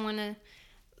 but I don't want to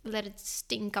let it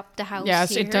stink up the house. Yes,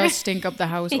 here. it does stink up the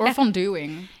house. Or Yeah.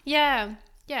 fondueing. Yeah,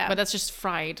 yeah. But that's just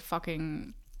fried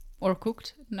fucking... Or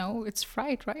cooked. No, it's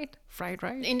fried, right? Fried,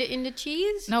 right? in the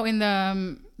cheese. No, in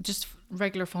the... just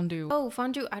regular fondue. Oh,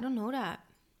 fondue. I don't know that.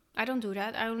 I don't do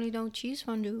that. I only know cheese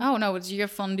fondue. Oh, no, it's you have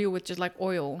fondue with just like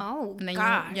oil. Oh, And then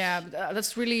gosh. yeah,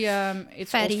 that's really... it's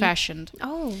Fatty. old-fashioned.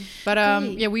 Oh, But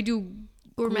okay. yeah, we do...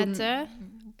 gourmetten.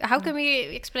 How can we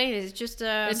explain it? It's just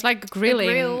It's like grilling.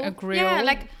 A grill. Yeah,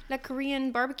 like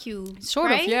Korean barbecue. Sort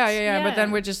right? of, yeah. But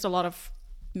then we're just a lot of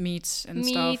meats and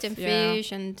stuff. meat and yeah.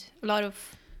 fish and a lot of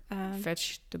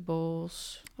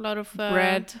Vegetables,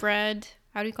 bread. Bread.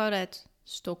 How do you call that?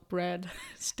 stock bread,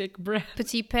 stick bread.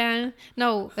 Petit pain.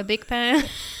 No, a big pan.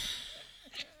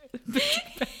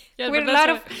 Yeah, With but a lot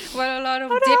that's of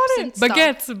dips and stuff.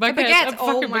 baguettes. A A baguette.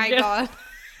 Oh fucking my baguette. god.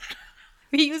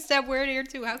 We use that word here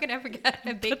too. How can I forget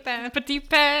a big pan? Petit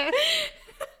pain.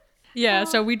 Yeah,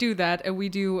 so we do that, and we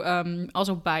do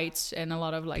also bites and a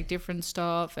lot of like different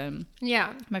stuff. And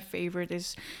Yeah. my favorite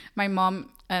is my mom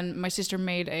and my sister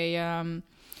made a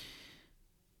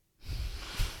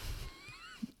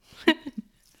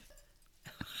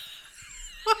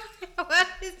What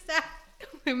is that?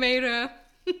 We made a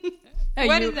a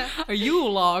What Yule- is that? a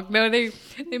Yule log. No, they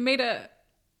made a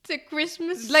the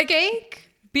Christmas Like- cake.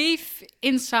 beef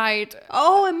inside.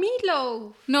 Oh, a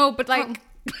meatloaf. No, but like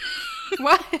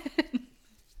What?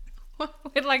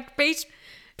 with like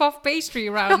puff pastry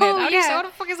around it. Oh, How do you say, yeah. what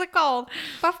the fuck is it called?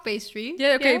 Puff pastry.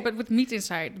 Yeah, okay, but with meat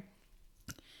inside.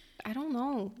 I don't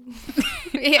know.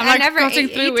 I'm I like never cutting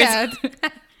eat through that. it.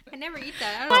 I never eat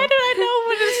that. I don't Why know. did I know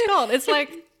what it's called? It's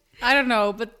like I don't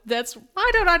know, but that's why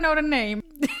don't I know the name?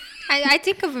 I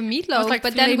think of a meatloaf, It's like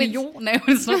but then with mignon. No,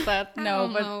 it's not that. I No,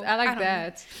 don't but know. I I like don't know.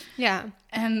 that. yeah,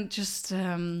 And just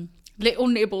little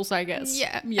nibbles, I guess.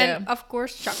 yeah, Yeah. and of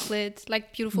course chocolate,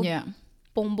 like beautiful Yeah.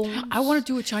 bonbons. I want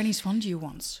to do a Chinese fondue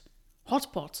once.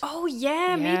 Hot pot. Oh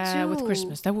yeah, me Yeah, too. with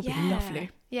Christmas. That would be lovely.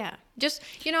 Yeah, just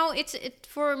it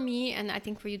for me, and I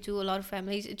think for you too. A lot of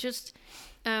families, it's just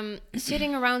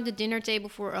sitting around the dinner table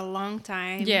for a long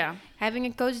time. Yeah. having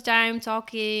a cozy time,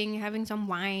 talking, having some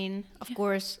wine. Of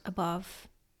course, above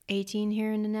 18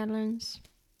 here in the Netherlands,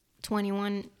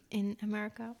 21 in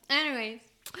America. Anyways,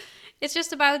 it's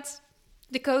just about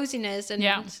the coziness and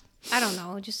Yeah. I don't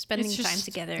know, just spending It's time just-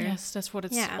 together. Yes, that's what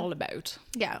it's Yeah. all about.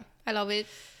 Yeah, I love it.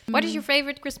 What is your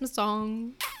favorite Christmas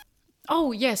song?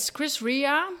 Oh yes, Chris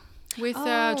Ria with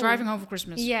Oh. Driving Home for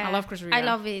Christmas. Yeah, I love Chris Ria. I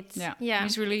love it. Yeah, Yeah.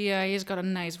 He's really he's got a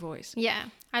nice voice. Yeah,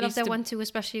 I love He's that the- one too,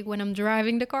 especially when I'm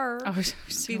driving the car, Oh, so-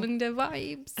 feeling the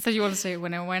vibes. I thought you want to say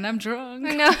when I'm drunk.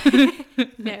 No,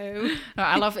 no. No,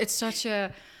 I love it's such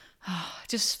a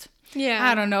just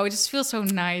Yeah, I don't know. It just feels so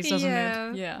nice, doesn't Yeah.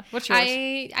 it? Yeah. What's yours?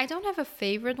 I don't have a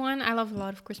favorite one. I love a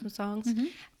lot of Christmas songs. Mm-hmm.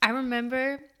 I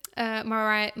remember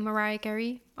Mariah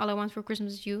Carey All I Want for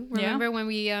Christmas Is You. Yeah. Remember when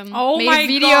we Oh made my a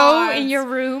video God. in your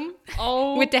room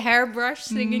Oh, with the hairbrush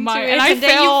singing to it, and I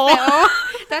then fell. you fell.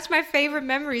 That's my favorite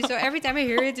memory. So every time I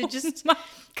hear it, it's just my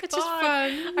it's just God.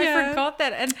 fun. I Yeah. forgot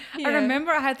that, and I Yeah.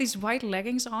 remember I had these white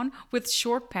leggings on with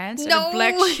short pants and No. a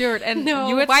black shirt, and No.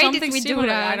 you had Why did something we do similar.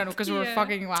 that? I don't know, because we were Yeah.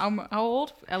 fucking how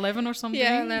old? 11 or something.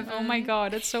 Yeah, 11. Oh my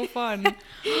God, that's so fun.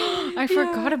 I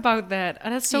forgot about that.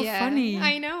 And that's so Yeah, funny.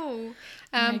 I know.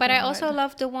 my But I also God.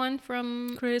 love the one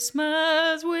from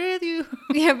Christmas with you.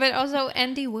 yeah, but also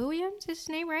Andy Williams is his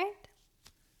name, right?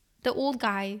 The old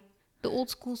guy, the old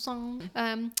school song.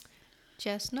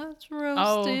 Chestnuts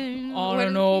roasting. on What-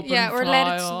 an open yeah, or Let It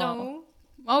fire. Snow.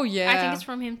 Oh yeah. I think it's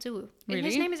from him too. Really?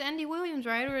 His name is Andy Williams,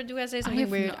 right? Or do I say I something have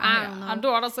weird? no- I don't know. I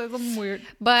don't want to say something weird.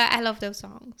 But I love those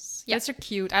songs. Yeah, they're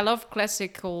cute. I love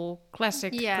classic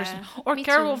Yeah, Christmas. Or me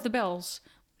Carol too. of the Bells.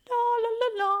 La, la, la,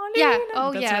 la, Yeah, la.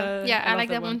 oh, That's, yeah. Yeah, I love like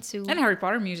that one too. And Harry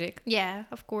Potter music. Yeah,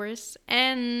 of course.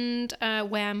 And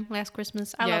Wham! Last Christmas.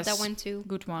 I love that Yes. one too.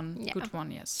 Good one. Yeah. Good one,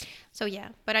 yes. So yeah,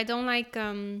 but I don't like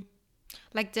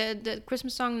the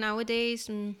Christmas song nowadays.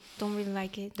 Don't really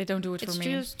like it. They don't do it It's for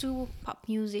me. just too pop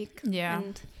music. Yeah.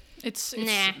 And It's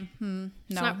Nah. no.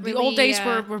 not The old really, days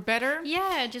were better.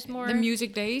 yeah, just more. The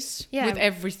music days. Yeah. With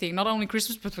everything. Not only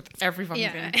Christmas, but with every fucking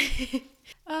Yeah. thing.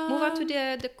 Move on to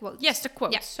the quote. Yes, the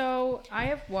quote. Yeah. So I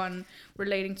have one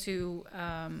relating to.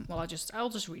 Well, I'll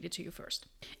just read it to you first.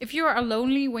 If you are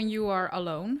lonely when you are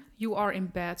alone, you are in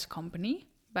bad company.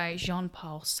 By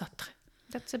Jean-Paul Sartre.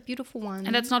 That's a beautiful one.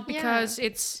 And that's not Yeah. because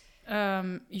it's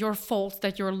your fault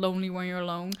that you're lonely when you're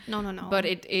alone. No. But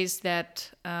it is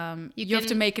that you have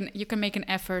to can- make an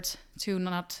effort to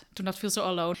not feel so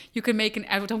alone. You can make an.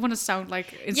 I don't want to sound like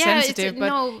yeah, insensitive, but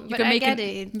no, you but can I make get an,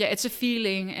 it. Yeah, it's a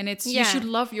feeling, and it's you Yeah. should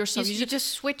love yourself. You You should just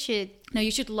switch it. no,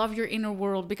 you should love your inner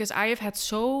world, because I have had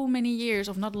so many years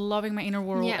of not loving my inner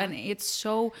world, Yeah. and it's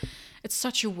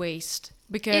such a waste,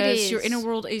 because your is. inner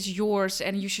world is yours,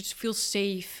 and you should feel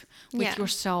safe with Yeah.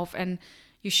 yourself, and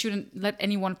you shouldn't let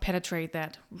anyone penetrate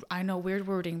that. I know, weird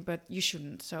wording, but you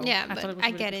shouldn't. So Yeah, I but thought it was a I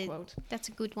really get good it. quote. That's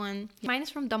a good one. Mine is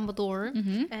from Dumbledore,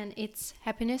 and it's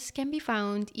happiness can be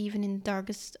found even in the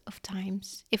darkest of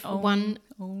times if one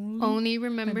only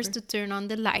remembers to turn on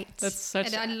the lights. That's such.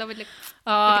 And I love it. Like,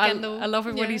 I candle. love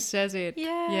it when he Yeah. says it.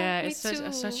 Yeah, me it's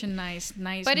such a too. nice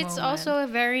but it's moment. also a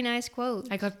very nice quote.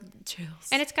 I got chills.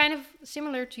 And it's kind of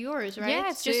similar to yours, right?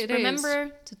 Yes, just it remember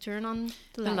to turn on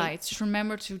the the lights. lights. Just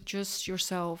remember to just yourself.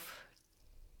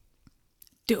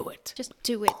 Do it. Just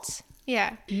do it.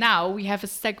 Yeah. Now we have a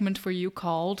segment for you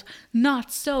called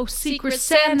Not So Secret, Secret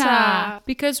Santa. Santa.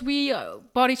 Because we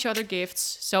bought each other gifts.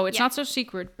 So it's Yeah. not so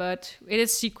secret, but it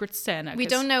is Secret Santa. We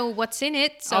 'cause don't know what's in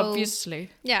it, so Obviously.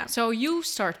 yeah. So you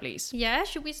start, please. Yeah,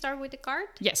 should we start with the card?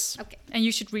 Yes. Okay. And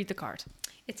you should read the card.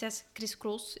 It says Chris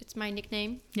Cross. It's my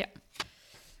nickname. Yeah.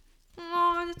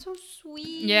 Oh, that's so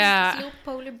sweet. Yeah. These little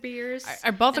polar bears.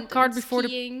 I bought the and card before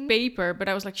skiing. the paper, but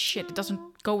I was like, shit, it doesn't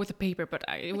go with the paper. But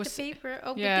it With was the paper.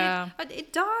 Oh, yeah. but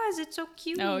it does. It's so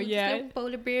cute. Oh, These yeah. little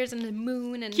polar bears and the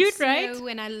moon and Cute, snow, right?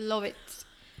 and I love it.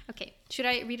 Okay, should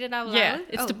I read it out loud? Yeah,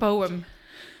 it's the poem.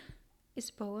 It's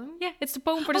a poem. Yeah, it's the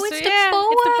poem for the Oh, it's se- the yeah, poem.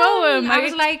 It's the poem. I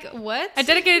was like, what? I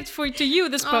dedicated it to you,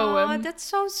 this Oh, poem. that's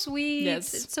so sweet.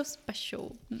 Yes. It's so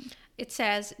special. It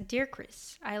says, Dear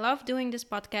Chris, I love doing this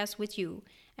podcast with you,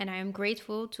 and I am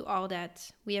grateful to all that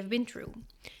we have been through.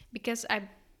 Because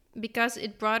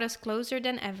it brought us closer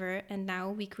than ever, and now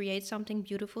we create something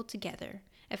beautiful together.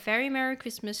 A very Merry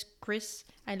Christmas, Chris.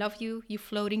 I love you, you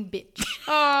floating bitch.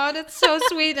 Oh, that's so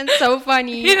sweet and so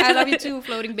funny. I love you too,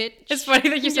 floating bitch. It's funny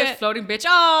that you Yeah. said floating bitch.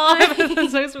 Oh,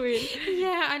 that's so sweet.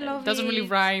 Yeah, I love It doesn't really it.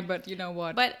 rhyme, but you know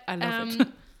what? But I love it.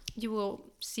 you will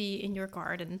see in your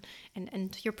card and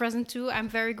your present too. I'm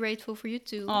very grateful for you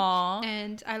too. Aw.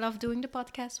 And I love doing the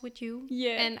podcast with you.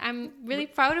 Yeah. And I'm really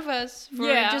proud of us for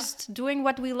Yeah. just doing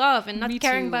what we love and not Me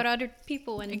caring too. about other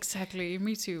people. And Exactly,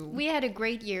 me too. we had a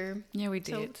great year. Yeah, we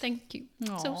So did. thank you.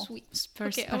 So Aw, sweet. it's a very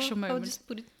Okay, special I'll moment. just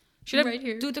put it Should right I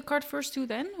here. do the card first too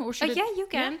then? Or should Yeah, you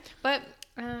can. But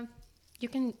you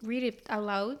can read it out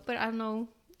loud. But I don't know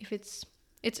if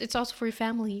it's also for your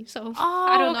family. So Oh,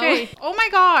 I don't okay. know. Oh my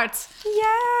god.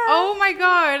 Yeah. Oh my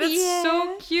god, that's Yeah.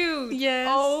 so cute. Yes.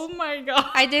 Oh my god.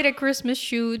 I did a Christmas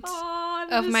shoot. Oh,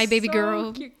 that of is my baby so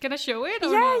girl. cute. Can I show it?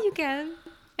 Or Yeah, not? you can.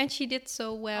 And she did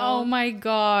so well. Oh my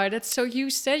god, that's so.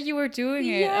 You said you were doing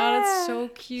it. Oh, that's so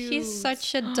cute. She's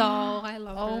such a doll. I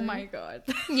love her. Oh my god.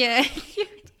 Yeah.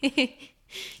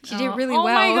 She did really oh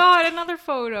well. my god, another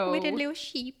photo. With a little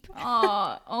sheep.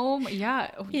 Oh my,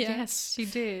 yeah. Oh, Yeah. Yes, she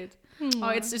did. Oh,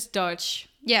 it's Dutch.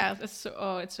 Yeah. It's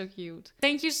so cute.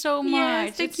 Thank you so much.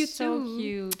 Yes, thank It's you so too.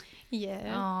 cute.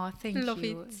 Yeah. Oh, thank Love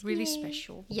you. it. Really Yay.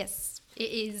 special. Yes,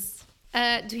 it is.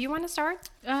 Do you want to start?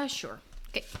 Sure.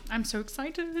 Okay. I'm so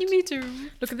excited. Me too.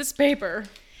 Look at this paper.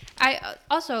 I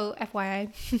also, FYI,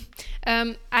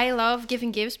 I love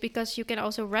giving gifts because you can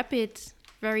also wrap it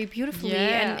very beautifully.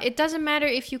 Yeah. And it doesn't matter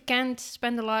if you can't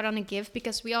spend a lot on a gift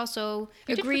because we also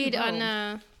agreed on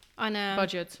a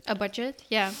budget.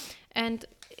 Yeah. And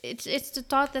it's the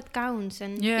thought that counts.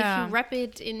 And if you wrap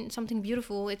it in something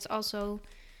beautiful, it's also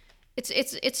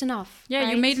it's enough. Yeah,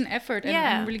 right? you made an effort, and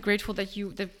Yeah. I'm really grateful that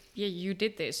you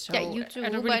did this. So Yeah, you too. I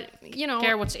don't really but you know,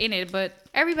 care what's in it, but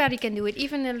everybody can do it.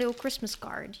 Even a little Christmas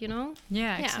card, you know.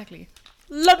 yeah, Yeah. exactly.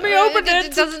 Let me open it.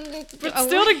 It doesn't. But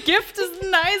still, the gift is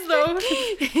nice though.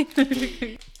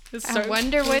 It's I so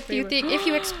wonder what cool you paper. think. If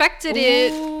you expected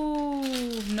it.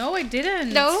 Ooh, no, I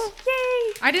didn't. No.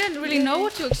 Yay. I didn't really know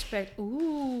what to expect.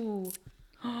 Ooh,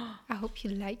 I hope you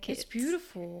like it. it's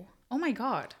beautiful. Oh my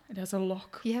god, it has a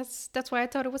lock. Yes, that's why I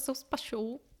thought it was so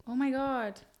special. Oh my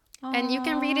god. And you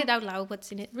can read Aw. it out loud.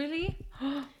 What's in it? Really?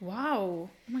 Wow. Oh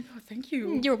my god, thank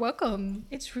you. You're welcome.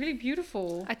 It's really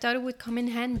beautiful. I thought it would come in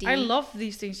handy. I love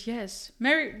these things, yes.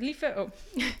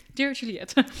 Dear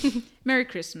Juliet, Merry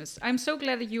Christmas. I'm so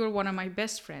glad that you are one of my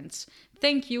best friends.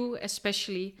 Thank you,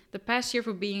 especially the past year,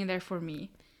 for being there for me,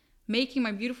 making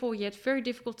my beautiful yet very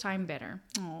difficult time better.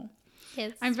 Oh.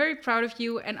 Yes. I'm very proud of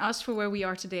you and us for where we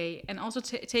are today, and also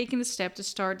taking the step to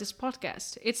start this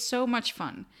podcast. It's so much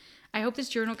fun. I hope this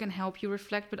journal can help you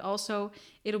reflect, but also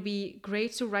it'll be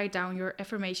great to write down your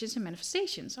affirmations and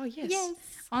manifestations. Oh, yes. Yes.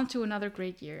 On to another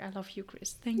great year. I love you,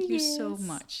 Chris. Thank you so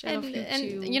much. I love you too.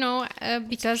 And you know,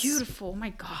 because it's beautiful. Oh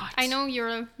my God. I know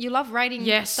you love writing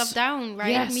stuff down, right?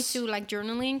 Yes. Me too, like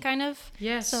journaling kind of.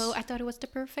 Yes. So I thought it was the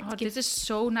perfect Oh, gift. this is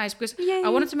so nice because Yay. I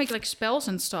wanted to make like spells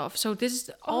and stuff. So this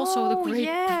is also the great.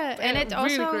 Yeah, and it really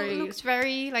also great. looks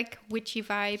very like witchy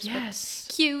vibes. Yes.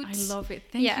 But cute. I love it.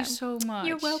 Thank you so much.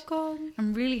 You're welcome.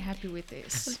 I'm really happy with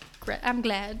this. I'm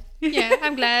glad. Yeah,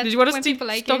 I'm glad. Did you want to when people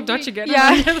like talk it. Dutch again?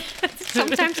 Yeah.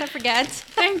 Sometimes I forget.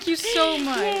 Thank you so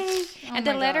much. Yay. Oh And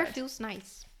the my letter God. feels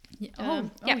nice. Yeah.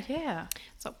 Yeah.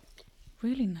 So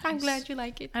Really nice. I'm glad you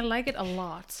like it. I like it a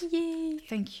lot. Yay.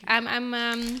 Thank you.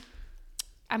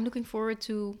 I'm looking forward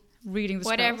to Reading the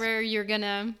whatever spells. you're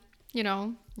gonna,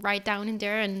 write down in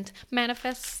there and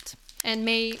manifest. And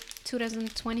may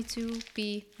 2022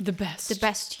 be The best. the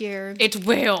best year. It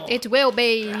will. It will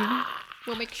be.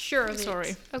 We'll make sure of it.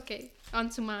 Sorry. Okay, on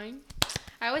to mine.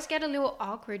 I always get a little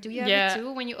awkward. Do you have Yeah. it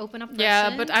too when you open up presents?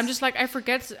 Yeah, but I'm just like,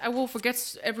 I will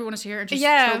forget everyone is here and just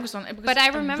Yeah, focus on it. because But I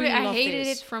remember really I love hated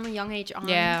this. it from a young age on.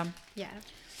 Yeah. Yeah.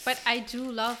 But I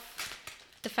do love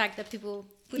the fact that people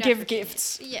put Give effort in it.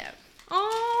 gifts. Yeah.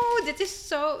 Oh, this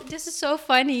is so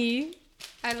funny.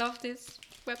 I love this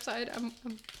website. I'm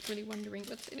really wondering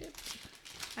what's in it.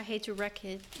 I hate to wreck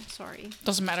it. I'm sorry.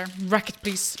 Doesn't matter. Wreck it,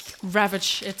 please.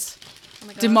 Ravage it. Oh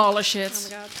my god. Demolish it. Oh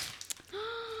my god.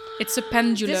 It's a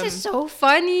pendulum. This is so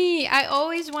funny. I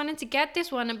always wanted to get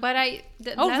this one, but last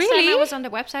time I really? was on the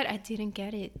website, I didn't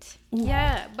get it. Ooh.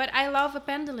 Yeah, but I love a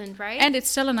pendulum, right? And it's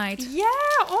selenite. yeah,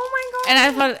 oh my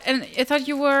god. And I thought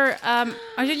you were. I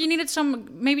thought you needed some.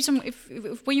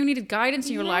 If when you needed guidance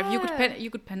in your life,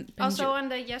 you could pen. Also on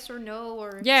the yes or no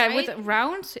or Yeah, right? with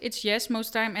round, it's yes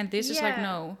most time, and this is like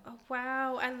no. Oh,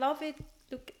 wow, I love it.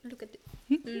 Look at it.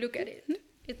 Look at it.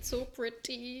 It's so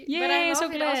pretty. Yay, but I love so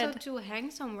it also glad. to hang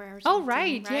somewhere. Or Oh something,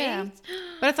 right, yeah. right?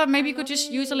 But I thought maybe you I could love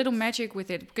just use a little it. magic with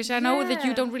it because I know that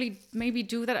you Yeah. don't really maybe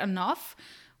do that enough,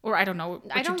 or I don't know.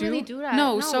 What I don't you really do that,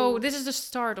 No, no. so this is the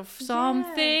start of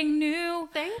something new.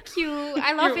 Thank you.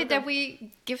 I love You're it that welcome.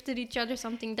 we gifted each other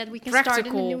something that we can start in the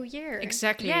Practical. new year.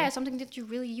 Exactly. Yeah, something that you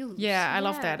really use. Yeah, I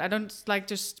love that. I don't like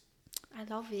just I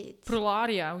love it.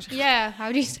 prolaria. Yeah,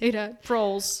 how do you say that?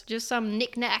 Proles. Just some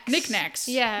knickknacks. Knickknacks.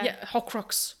 Yeah. Yeah.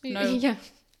 Horcrux. No. Yeah.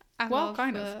 I Well, love,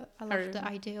 kind of. I love the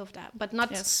idea of that, but not,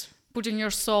 Yes. Putting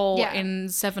your soul Yeah. in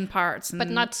 7 parts. And but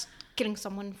not killing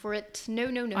someone for it. No.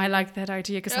 I like that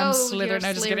idea because I'm Slytherin. You're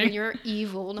No, just Slytherin, kidding. You're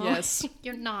evil. No, Yes.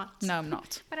 you're not. No, I'm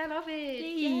not. But I love it.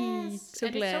 Yay, Yes. so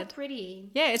and glad. It's so pretty.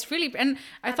 Yeah, it's really. And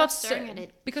I love thought staring at it.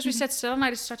 because we said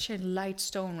selenite is such a light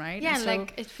stone, right? Yeah, And and so-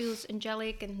 like it feels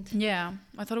angelic and Yeah,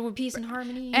 I thought it would peace and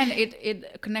harmony. and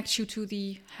it connects you to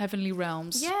the heavenly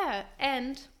realms. yeah,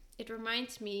 and it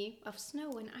reminds me of snow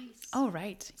and ice. Oh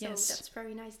right. So Yes. that's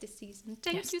very nice this season.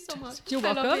 Thank Yes, you so much. You're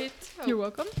I love welcome. it. Oh. You're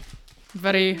welcome.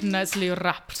 Very nicely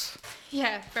wrapped.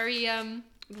 Yeah, very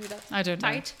with that I don't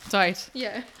tight. know. Tight.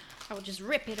 Yeah. I will just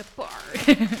rip it apart.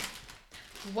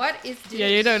 What is this? Yeah,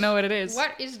 you don't know what it is.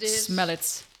 What is this? Smell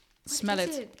it. What Smell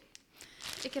is it.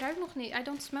 Ik ruik nog niet. I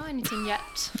don't smell anything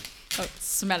yet. Oh,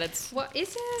 smell it. What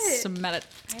is it? Smell it.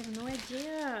 I have no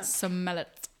idea. Smell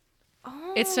it.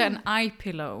 Oh. It's an eye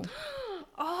pillow.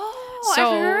 Oh,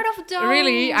 I've heard of those.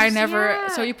 Really, I never. Yeah.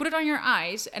 So you put it on your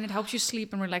eyes, and it helps you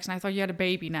sleep and relax. And I thought you had a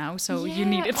baby now, so you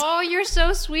need it. Oh, you're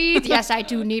so sweet. Yes, I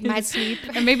do need my sleep.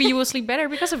 And maybe you will sleep better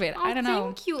because of it. Oh, I don't know.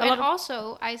 Thank you. A lot And of-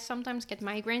 also, I sometimes get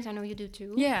migraines. I know you do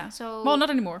too. Yeah. So Well, not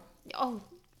anymore. Oh,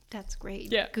 that's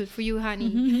great. Yeah. Good for you,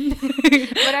 honey.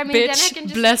 But I mean, then I Bitch, can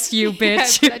just bless you,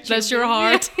 bitch. Yeah, bless your bitch.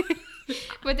 heart.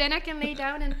 But then I can lay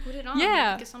down and put it on.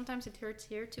 Yeah. Because sometimes it hurts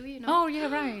here too, you know. Oh yeah,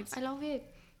 right. I love it.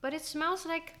 But it smells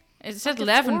like It said like the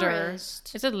lavender.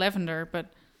 forest. It said lavender, but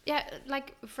yeah,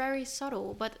 like very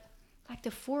subtle, but like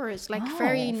the forest, like Oh,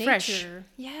 very fresh. nature.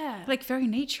 Yeah. like very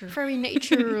nature. Very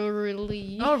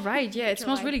naturally. Oh right, yeah. It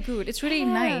smells like- really good. It's really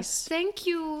Yeah, nice. Thank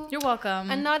you. You're welcome.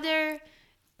 Another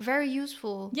very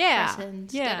useful Yeah,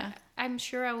 present yeah. that I'm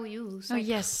sure I will use. Oh Like,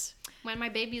 yes. when my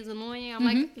baby is annoying, I'm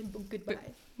like, goodbye.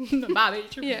 Bye.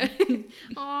 Yeah.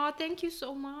 Oh, thank you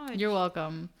so much. You're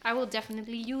welcome. I will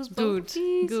definitely use both Good, of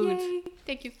these. good. Yay.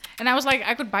 Thank you. And I was like,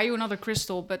 I could buy you another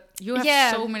crystal, but you have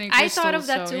Yeah, so many I crystals. thought of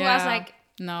that so, too. Yeah. I was like,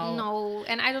 no. no.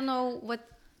 And I don't know what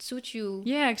suits you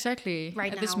Yeah, exactly.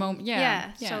 right At now. this moment,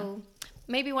 yeah. So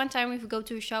maybe one time if we go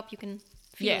to a shop, you can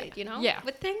feel Yeah, it, you know? yeah.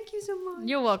 But thank you so much.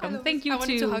 You're I welcome. love Thank it. you I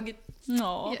wanted too. to hug it.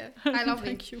 No. Yeah, I love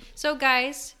Thank it. you. So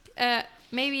guys,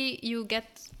 maybe you get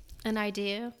an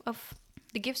idea of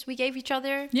the gifts we gave each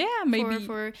other. Yeah, maybe.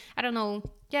 For I don't know.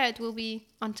 Yeah, it will be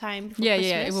on time before yeah,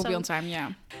 Christmas. yeah, it will be so- on time.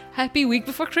 Yeah. Happy week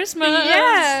before Christmas.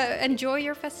 Yeah, enjoy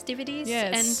your festivities.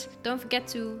 Yes. And don't forget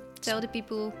to tell the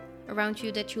people around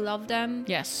you that you love them.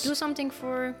 Yes. Do something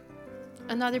for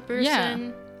another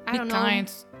person. I Be don't kind.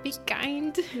 know. Be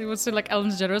kind. It was like Ellen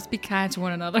DeGeneres. Be kind to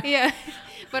one another. Yeah.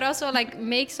 But also like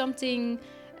make something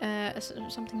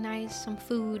something nice, some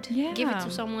food. Give it Yeah.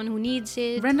 to someone who needs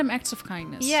it. Random acts of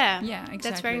kindness. Yeah. Yeah, exactly.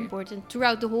 That's very important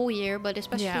throughout the whole year, but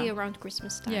especially Yeah. around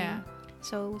Christmas time. Yeah.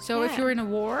 So If you're in a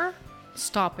war,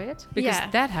 stop it because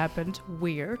Yeah. that happened.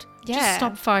 Weird. Yeah. Just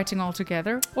stop fighting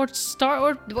altogether, or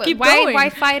Wh- keep why going. why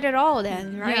fight at all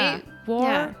then, right? Yeah. War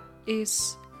Yeah.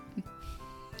 is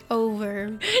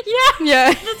Over. yeah.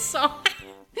 Yeah. That song.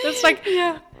 That's like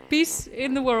peace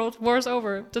in the world. War's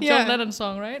over. The Yeah. John Lennon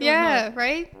song, right? Or Yeah, not?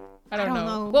 right? I don't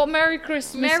know. Well, Merry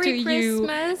Christmas Merry to you,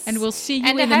 Christmas. and we'll see you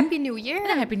And a in the Happy New Year.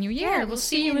 and a Happy New Year. Yeah, we'll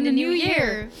see you in the new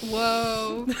year.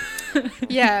 Whoa.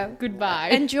 Yeah. Goodbye.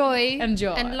 Enjoy.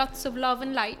 Enjoy. And lots of love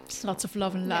and light. Lots of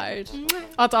love and light. Mwah.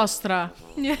 Ad Astra.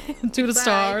 Yeah. To the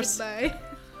stars. Goodbye.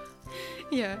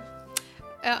 Yeah.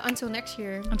 Until next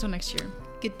year. Until next year.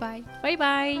 Goodbye. Bye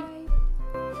bye.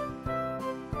 Bye.